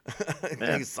run.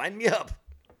 Sign me up.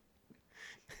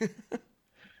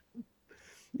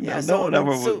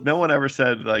 No one ever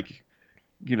said like,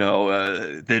 they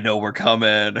know we're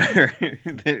coming.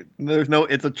 There's no,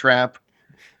 it's a trap.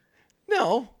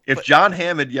 No. If John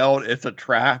Hamm had yelled, "It's a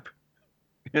trap,"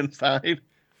 inside.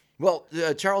 Well,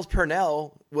 Charles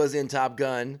Purnell was in Top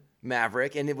Gun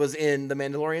Maverick, and it was in The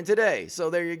Mandalorian today. So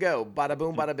there you go. Bada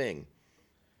boom, bada bing.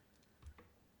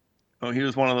 Oh, he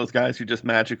was one of those guys who just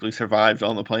magically survived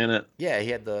on the planet. Yeah, he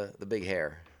had the big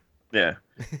hair. Yeah.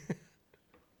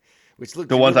 Which looked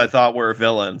the ones I thought were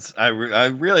villains. I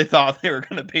really thought they were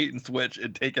going to bait and switch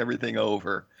and take everything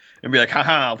over and be like,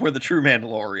 haha, we're the true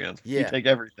Mandalorians. Yeah. We take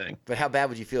everything. But how bad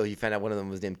would you feel if you found out one of them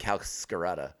was named Cal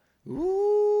Scarata?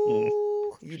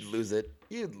 Ooh, You'd lose it.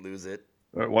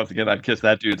 Once again, I'd kiss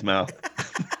that dude's mouth.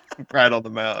 Right on the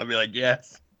mouth. I'd be like,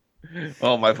 yes.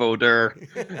 Oh, my voter.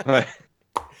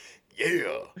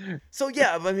 Yeah. So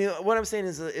yeah, I mean, what I'm saying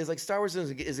is like Star Wars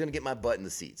is going to get my butt in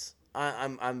the seats.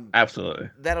 I'm absolutely.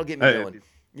 That'll get me going.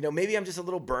 Maybe I'm just a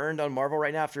little burned on Marvel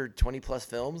right now after 20 plus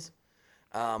films.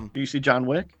 Do you see John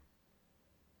Wick?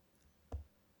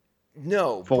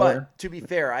 No, 4? But to be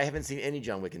fair, I haven't seen any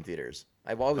John Wick in theaters.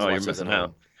 I've always watched those at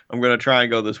home. I'm going to try and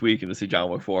go this weekend to see John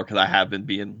Wick 4 because I have been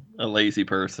being a lazy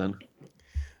person.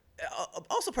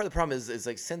 Also, part of the problem is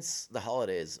like since the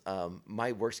holidays,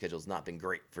 my work schedule's not been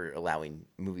great for allowing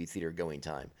movie theater going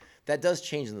time. That does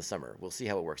change in the summer. We'll see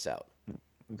how it works out.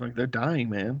 It's like they're dying,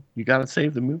 man. You got to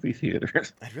save the movie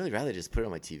theaters. I'd really rather just put it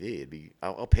on my TV.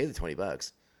 I'll pay the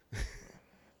 $20.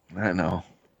 I know.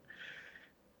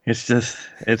 It's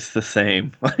the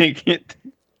same. Like it.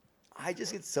 I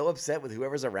just get so upset with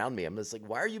whoever's around me. I'm just like,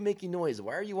 why are you making noise?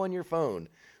 Why are you on your phone?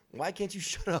 Why can't you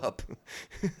shut up?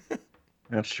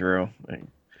 That's true. I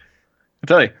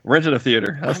tell you, rent at a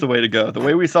theater. That's the way to go. The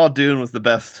way we saw Dune was the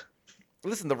best.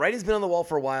 Listen, the writing's been on the wall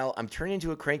for a while. I'm turning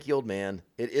into a cranky old man.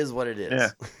 It is what it is. Yeah.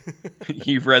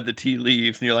 You've read the tea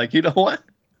leaves, and you're like, you know what?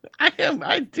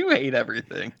 I do hate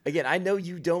everything. Again, I know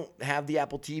you don't have the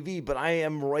Apple TV, but I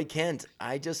am Roy Kent.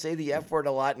 I just say the F word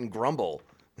a lot and grumble.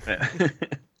 Yeah.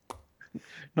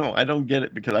 No, I don't get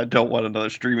it because I don't want another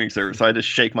streaming service. So I just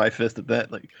shake my fist at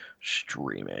that, like,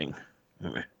 streaming.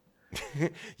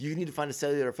 You need to find a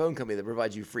cellular phone company that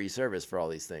provides you free service for all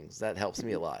these things. That helps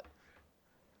me a lot.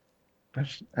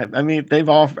 I mean,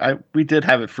 we did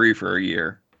have it free for a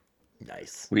year.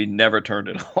 Nice. We never turned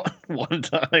it on one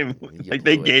time. Like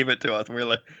they gave it to us. And we were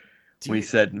like, we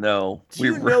said no. Do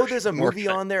you know there's a movie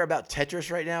on there about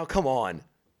Tetris right now? Come on.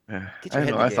 I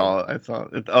know. I saw it.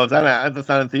 Oh, is that that's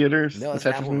not in theaters? No, it's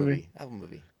an Apple movie. Apple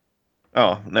movie.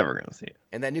 Oh, never gonna see it.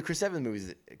 And that new Chris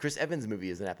Evans movie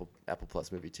is an Apple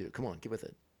Plus movie too. Come on, get with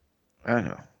it. I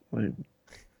know.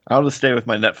 I'll just stay with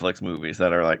my Netflix movies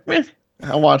that are like, meh.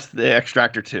 I'll watch The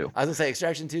Extractor 2. I was gonna say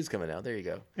Extraction 2 is coming out. There you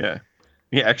go. Yeah.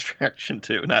 Yeah, Extraction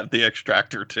 2, not The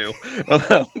Extractor 2.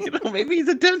 Although, maybe he's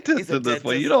a dentist in this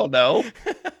one. You don't know.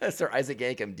 Sir Isaac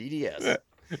Yankem, DDS.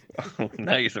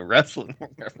 Now he's a wrestling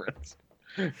reference.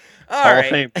 All Hall of right.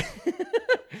 Fame.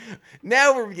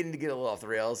 Now we're beginning to get a little off the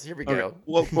rails. Here we go. Okay.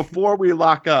 Well, before we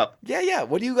lock up, Yeah.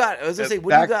 What do you got? I was gonna say,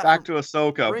 what do you got? back to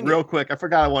Ahsoka Bring real it. quick. I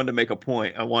forgot I wanted to make a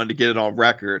point. I wanted to get it on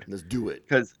record Let's do it.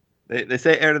 because they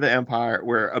say Heir to the Empire,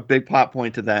 where a big plot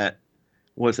point to that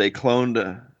was they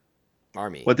cloned.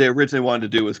 Army. What they originally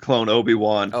wanted to do was clone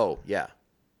Obi-Wan. Oh, yeah.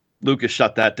 Lucas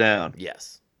shut that down.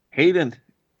 Yes. Hayden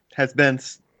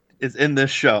is in this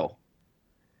show.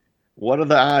 What are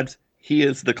the odds he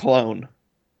is the clone?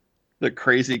 The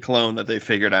crazy clone that they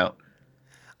figured out.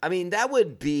 I mean, that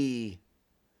would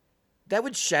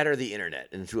shatter the internet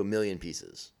into a million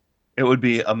pieces. It would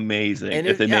be amazing And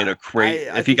if they made a crazy.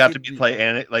 If he think got to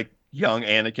play young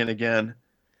Anakin again.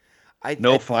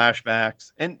 No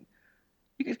flashbacks, and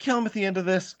you could kill him at the end of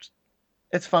this.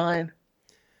 It's fine.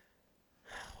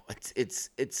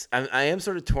 I am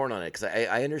sort of torn on it because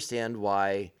I understand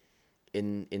why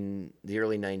in the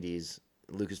early 90s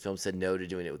Lucasfilm said no to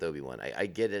doing it with Obi-Wan. I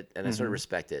get it, and I sort of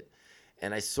respect it,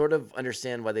 and I sort of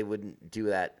understand why they wouldn't do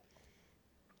that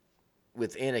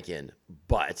with Anakin,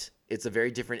 but it's a very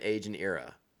different age and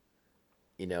era,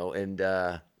 and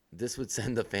this would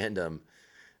send the fandom.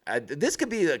 This could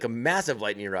be like a massive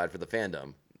lightning rod for the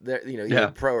fandom.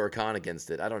 Either pro or con against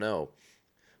it. I don't know.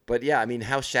 But yeah, I mean,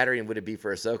 how shattering would it be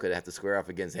for Ahsoka to have to square off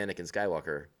against Anakin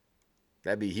Skywalker?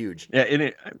 That'd be huge.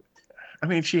 Yeah, I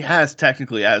mean, she has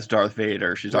technically, as Darth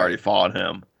Vader, she's already fought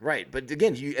him. Right, but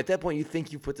again, at that point, you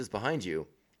think you put this behind you.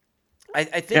 I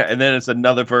think. Yeah, and then it's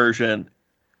another version.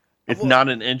 It's not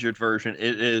an injured version.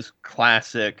 It is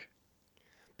classic.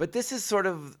 But this is sort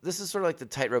of like the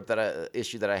tightrope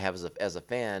issue that I have as a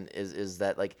fan is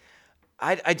that like.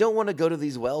 I don't want to go to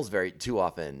these wells too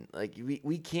often. Like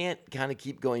we can't kind of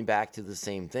keep going back to the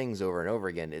same things over and over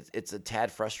again. It's a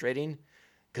tad frustrating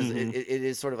because it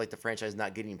is sort of like the franchise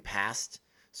not getting past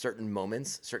certain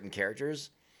moments, certain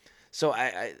characters. So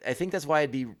I think that's why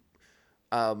I'd be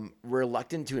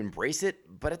reluctant to embrace it,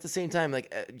 but at the same time,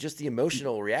 like just the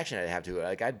emotional reaction I'd have to it,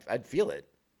 like I'd feel it.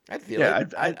 I'd feel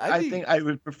it. I think I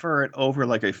would prefer it over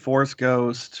like a Force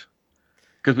Ghost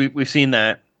because we've seen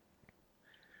that.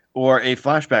 Or a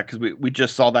flashback, because we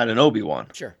just saw that in Obi-Wan.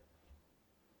 Sure.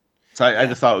 So I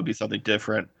just thought it would be something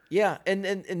different. Yeah, and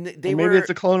maybe it's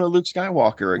a clone of Luke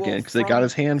Skywalker again, because they got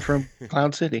his hand from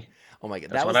Cloud City. Oh my God,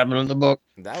 that's what happened in the book.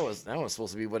 That was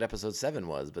supposed to be what Episode 7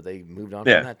 was, but they moved on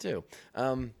from that too.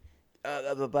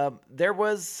 There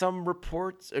was some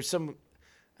reports, or some,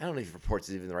 I don't know if reports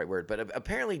is even the right word, but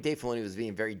apparently Dave Filoni was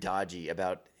being very dodgy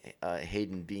about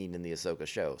Hayden being in the Ahsoka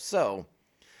show. So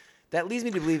that leads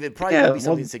me to believe it probably would be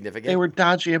something significant. They were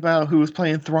dodgy about who was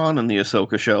playing Thrawn in the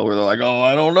Ahsoka show, where they're like, "Oh,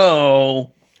 I don't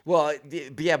know." Well,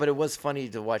 but it was funny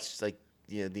to watch, like,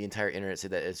 the entire internet say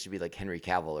that it should be like Henry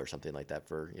Cavill or something like that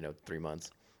for 3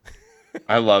 months.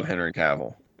 I love Henry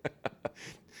Cavill.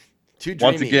 Too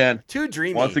dreamy. Once again, too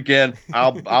dreamy. Once again,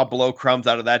 I'll blow crumbs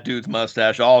out of that dude's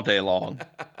mustache all day long.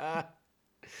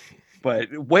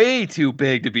 But way too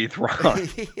big to be Thrawn.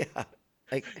 Yeah,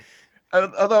 like.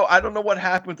 Although I don't know what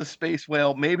happened with the space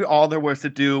whale. Maybe all there was to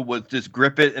do was just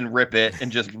grip it and rip it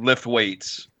and just lift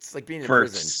weights. It's like being in for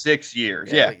prison. 6 years.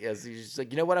 Yeah. Like, you're just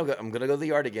like, you know what? I'm going to go to the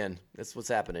yard again. That's what's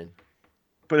happening.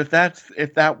 But if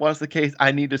that was the case,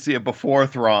 I need to see a before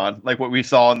Thrawn, like what we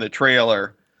saw in the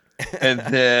trailer, and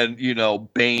then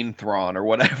Bane Thrawn or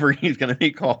whatever he's going to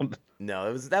be called.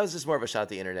 No, that was just more of a shot at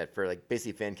the internet for like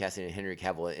basically fan casting Henry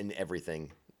Cavill in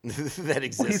everything. That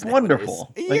exists. Well, he's nowadays.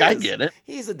 wonderful. I get it.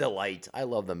 He's a delight. I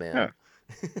love the man.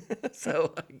 Yeah.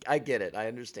 So I get it. I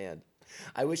understand.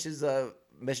 I wish his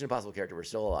Mission Impossible character were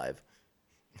still alive.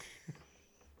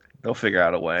 They'll figure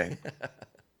out a way.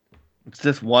 It's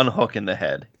just one hook in the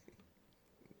head.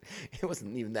 It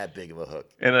wasn't even that big of a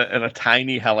hook. And a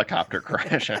tiny helicopter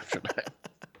crash after that.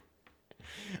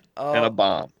 And a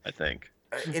bomb, I think.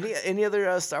 Any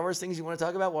other Star Wars things you want to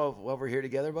talk about while we're here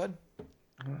together, bud?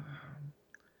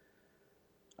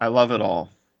 I love it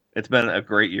all. It's been a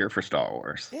great year for Star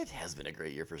Wars. It has been a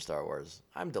great year for Star Wars.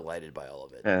 I'm delighted by all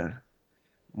of it. Yeah.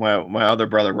 My other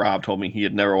brother Rob told me he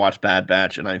had never watched Bad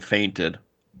Batch, and I fainted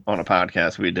on a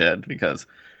podcast we did because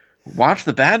watch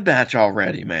the Bad Batch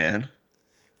already, man.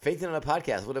 Fainting on a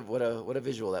podcast. What a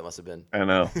visual that must have been. I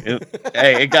know.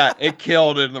 It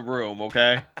killed in the room.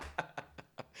 Okay.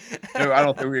 No, I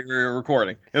don't think we were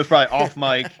recording. It was probably off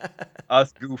mic,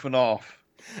 us goofing off.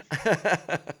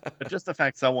 But just the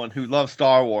fact someone who loves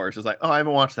Star Wars is like, oh, I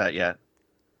haven't watched that yet.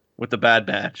 With the Bad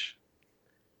Batch.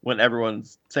 When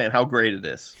everyone's saying how great it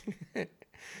is.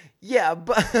 Yeah,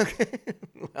 but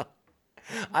well,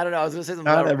 I don't know. I was gonna say something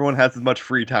Not about. everyone has as much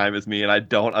free time as me, and I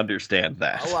don't understand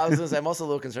that. Well, I was gonna say I'm also a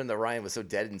little concerned that Ryan was so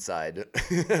dead inside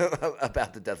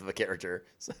about the death of a character.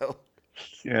 So,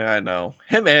 Yeah, I know.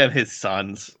 Him and his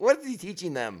sons. what is he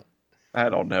teaching them? I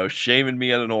don't know. Shaming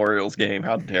me at an Orioles game.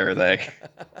 How dare they?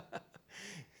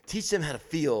 Teach them how to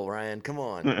feel, Ryan. Come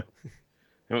on.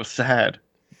 It was sad.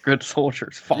 Good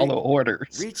soldiers follow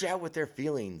orders. Reach out with their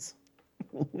feelings.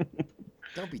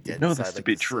 Don't be dead know inside. this to like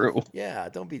be the Sith. true. Yeah,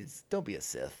 don't be a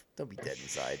Sith. Don't be dead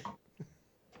inside.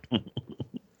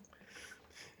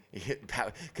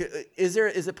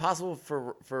 Is it possible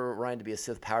for Ryan to be a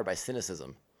Sith powered by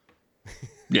cynicism?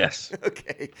 Yes.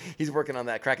 Okay, he's working on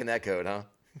that, cracking that code, huh?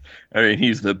 I mean,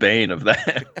 he's the bane of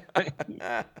that.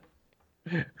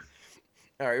 All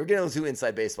right, we're getting a little too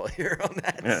inside baseball here on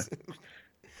that. Yeah.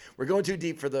 We're going too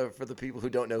deep for the people who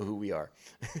don't know who we are.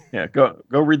 Yeah, go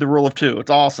read the Rule of Two. It's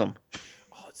awesome.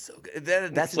 Oh, it's so good.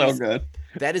 That's So good.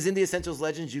 That is in the Essentials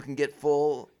Legends. You can get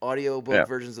full audiobook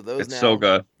versions of those It's now. so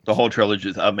good. The whole trilogy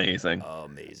is amazing.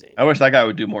 Amazing. I wish that guy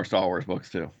would do more Star Wars books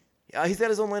too. He's got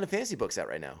his own line of fantasy books out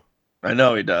right now. I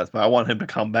know he does, but I want him to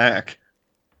come back.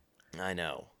 I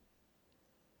know.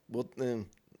 Well,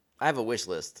 I have a wish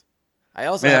list. I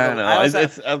also Yeah, have I know.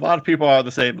 It's a lot of people are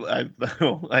the same.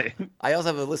 I also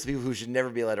have a list of people who should never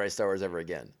be allowed to write Star Wars ever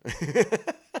again.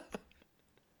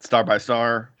 Star by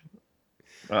Star.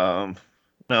 No,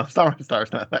 Star by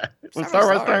Star's not that. Was Star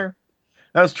by Star by Star?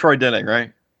 That was Troy Denning,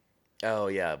 right? Oh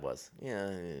yeah, it was.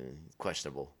 Yeah,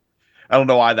 questionable. I don't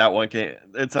know why that one came.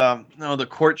 It's no, the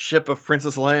courtship of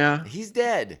Princess Leia. He's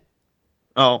dead.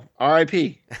 Oh,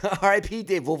 R.I.P. R.I.P.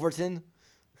 Dave Wolverton.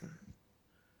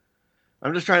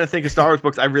 I'm just trying to think of Star Wars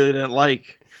books I really didn't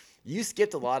like. You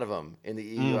skipped a lot of them in the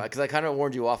EU because I kind of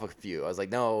warned you off a few. I was like,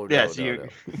 no,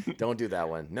 don't do that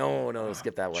one. No,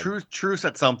 skip that one. Truce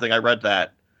at something. I read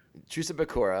that. Truce at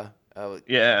Bakura.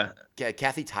 Yeah.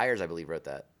 Kathy Tyers, I believe, wrote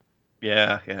that.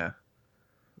 Yeah.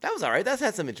 That was all right. That's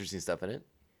had some interesting stuff in it.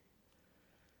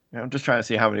 Yeah, I'm just trying to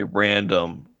see how many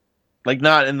random, like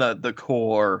not in the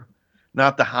core,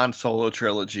 not the Han Solo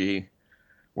trilogy,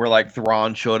 where like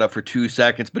Thrawn showed up for 2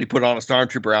 seconds, but he put on a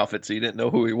Stormtrooper outfit, so you didn't know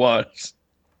who he was.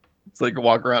 So he could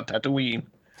walk around Tatooine.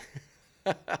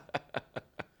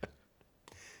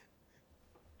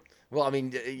 Well, I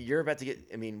mean, you're about to get.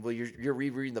 I mean, well, you're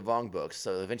rereading the Vong books,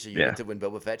 so eventually you get to when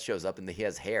Boba Fett shows up and he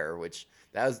has hair, which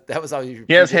that was all you.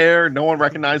 He has hair. No one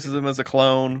recognizes him as a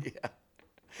clone. Yeah.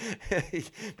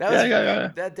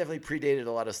 That definitely predated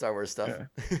a lot of Star Wars stuff.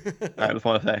 Yeah. I just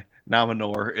want to say,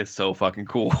 Naminor is so fucking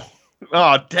cool.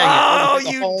 Oh, dang it. Oh,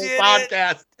 the you whole did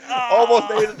podcast. it. Almost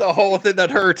made it the whole thing that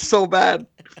hurts so bad.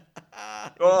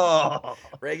 Oh,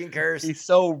 Regan curse. He's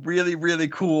so really, really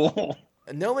cool.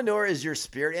 Nominor is your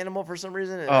spirit animal for some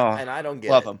reason, and I don't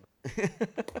get love it. Him.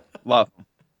 Love him.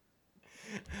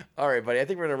 All right, buddy. I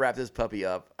think we're gonna wrap this puppy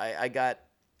up. I got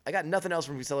nothing else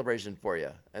from Celebration for you,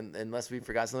 and unless we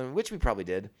forgot something, which we probably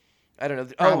did. I don't know.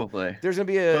 Probably. There's gonna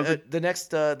be the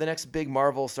next big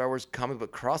Marvel Star Wars comic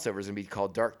book crossover is gonna be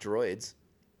called Dark Droids.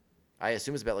 I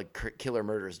assume it's about like killer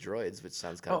murderous droids, which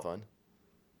sounds kind of fun.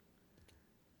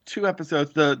 2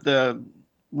 episodes. The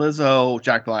Lizzo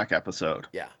Jack Black episode.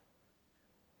 Yeah.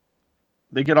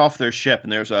 They get off their ship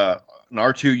and there's an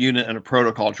R2 unit and a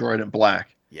protocol droid in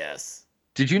black. Yes.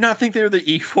 Did you not think they were the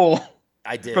evil?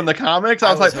 I did. From the comics?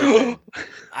 I was like,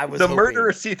 I was the hoping.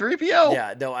 murderous C-3PO?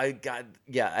 Yeah, no, I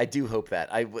do hope that.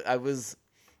 I was,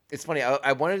 it's funny,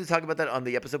 I wanted to talk about that on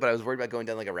the episode, but I was worried about going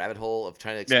down like a rabbit hole of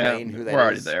trying to explain who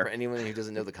that is for anyone who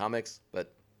doesn't know the comics,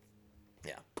 but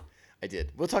yeah, I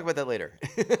did. We'll talk about that later.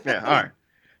 Yeah, all right.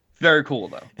 Very cool,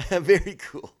 though. Very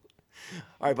cool.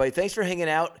 All right, buddy, thanks for hanging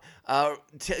out.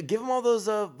 Give them all those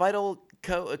vital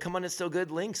Come On It's So Good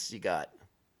links you got.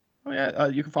 Oh, yeah,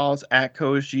 you can follow us at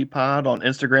COisGPod on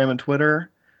Instagram and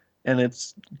Twitter, and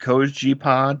it's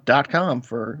COisGPod.com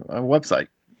for our website.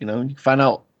 You can find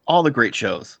out all the great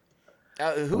shows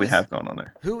we have going on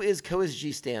there. Who is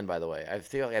COisG Stan, by the way? I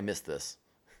feel like I missed this.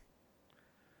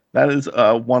 That is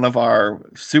one of our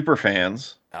super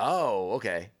fans. Oh,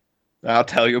 okay. I'll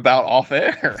tell you about off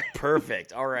air.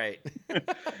 Perfect. All right.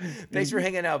 Thanks for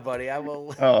hanging out, buddy. I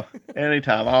will. Oh,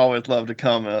 anytime. I always love to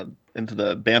come into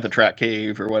the Bantha Track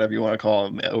Cave or whatever you want to call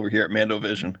them over here at Mando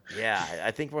Vision. Yeah,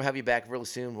 I think we'll have you back really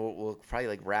soon. We'll probably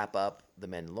like wrap up The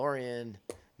Mandalorian,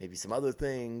 maybe some other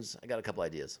things. I got a couple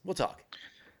ideas. We'll talk.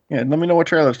 Yeah, let me know what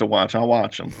trailers to watch. I'll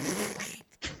watch them.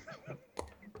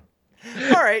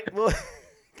 All right. Well,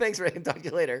 thanks, Regan. Talk to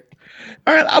you later.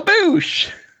 All right,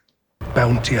 aboosh.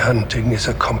 Bounty hunting is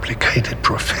a complicated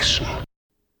profession.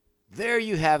 There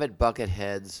you have it,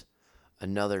 Bucketheads.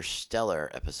 Another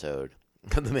stellar episode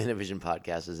of the Mandavision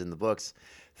podcast is in the books.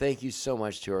 Thank you so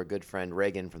much to our good friend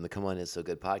Regan from the Come On It's So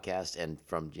Good podcast and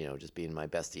from, just being my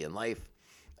bestie in life.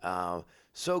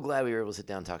 So glad we were able to sit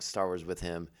down and talk Star Wars with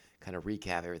him, kind of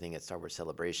recap everything at Star Wars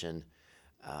Celebration.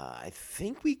 I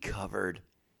think we covered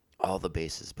all the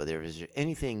bases, but is there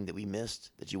anything that we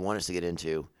missed that you want us to get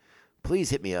into?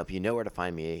 Please hit me up. You know where to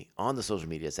find me on the social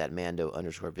medias at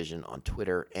Mando_Vision on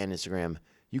Twitter and Instagram.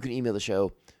 You can email the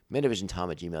show,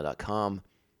 mandovisiontom@gmail.com.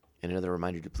 And another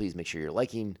reminder to please make sure you're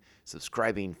liking,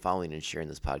 subscribing, following, and sharing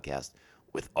this podcast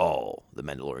with all the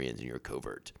Mandalorians in your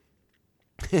covert.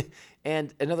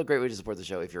 And another great way to support the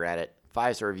show, if you're at it,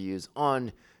 5-star reviews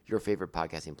on your favorite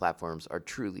podcasting platforms are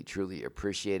truly, truly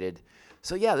appreciated.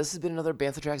 So yeah, this has been another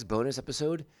Bantha Tracks bonus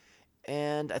episode.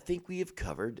 And I think we have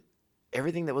covered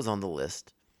everything that was on the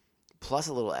list, plus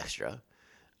a little extra.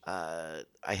 I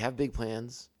have big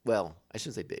plans. Well, I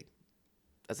shouldn't say big.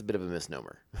 That's a bit of a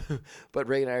misnomer. But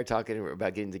Regan and I are talking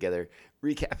about getting together,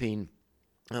 recapping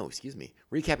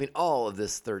all of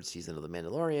this third season of The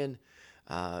Mandalorian.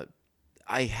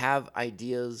 I have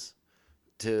ideas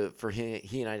for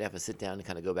he and I to have a sit down and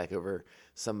kind of go back over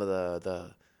some of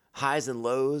the highs and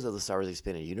lows of the Star Wars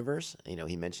Expanded Universe.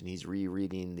 He mentioned he's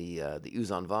rereading the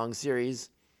Uzan Vong series,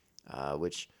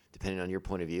 which, depending on your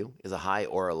point of view, is a high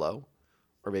or a low,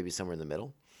 or maybe somewhere in the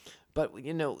middle. But,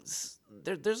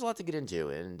 there's a lot to get into,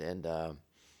 and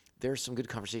there's some good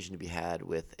conversation to be had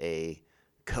with a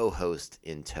co-host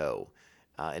in tow.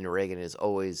 And Regan is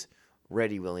always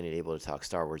ready, willing, and able to talk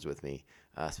Star Wars with me,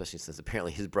 especially since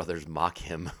apparently his brothers mock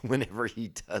him whenever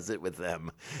he does it with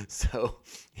them. So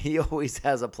he always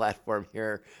has a platform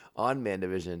here on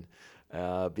Mandavision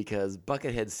because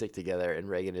bucketheads stick together, and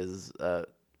Regan is the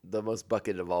most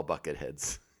bucket of all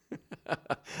bucketheads.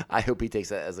 I hope he takes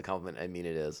that as a compliment. I mean,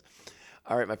 it is.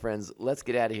 All right, my friends, let's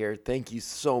get out of here. Thank you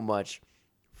so much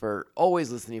for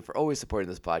always listening, for always supporting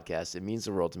this podcast. It means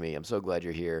the world to me. I'm so glad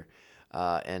you're here.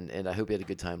 And I hope you had a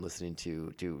good time listening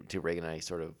to Regan and I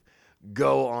sort of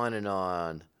go on and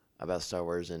on about Star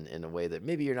Wars in a way that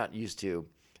maybe you're not used to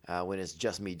when it's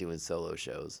just me doing solo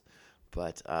shows.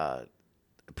 But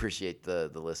appreciate the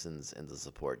listens and the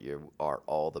support. You are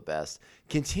all the best.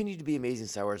 Continue to be amazing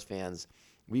Star Wars fans.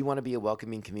 We want to be a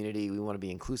welcoming community. We want to be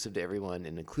inclusive to everyone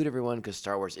and include everyone because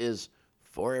Star Wars is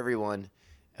for everyone,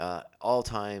 all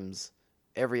times,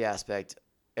 every aspect,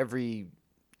 every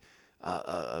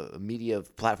media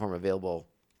platform available.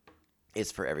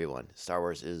 It's for everyone. Star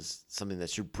Wars is something that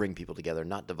should bring people together,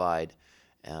 not divide.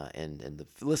 And the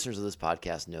listeners of this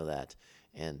podcast know that.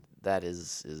 And that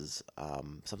is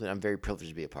something I'm very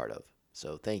privileged to be a part of.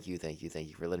 So thank you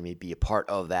for letting me be a part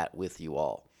of that with you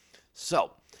all.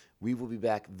 So we will be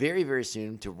back very, very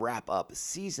soon to wrap up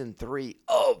Season 3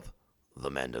 of The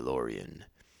Mandalorian.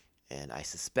 And I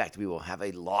suspect we will have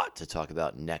a lot to talk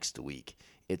about next week.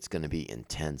 It's going to be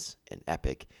intense and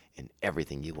epic and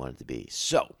everything you want it to be.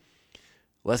 So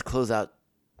let's close out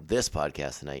this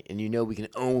podcast tonight. And we can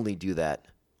only do that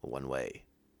one way.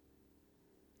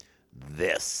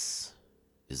 This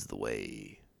is the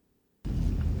way.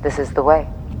 This is the way.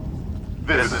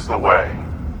 This is the way.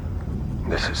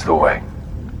 This is the way.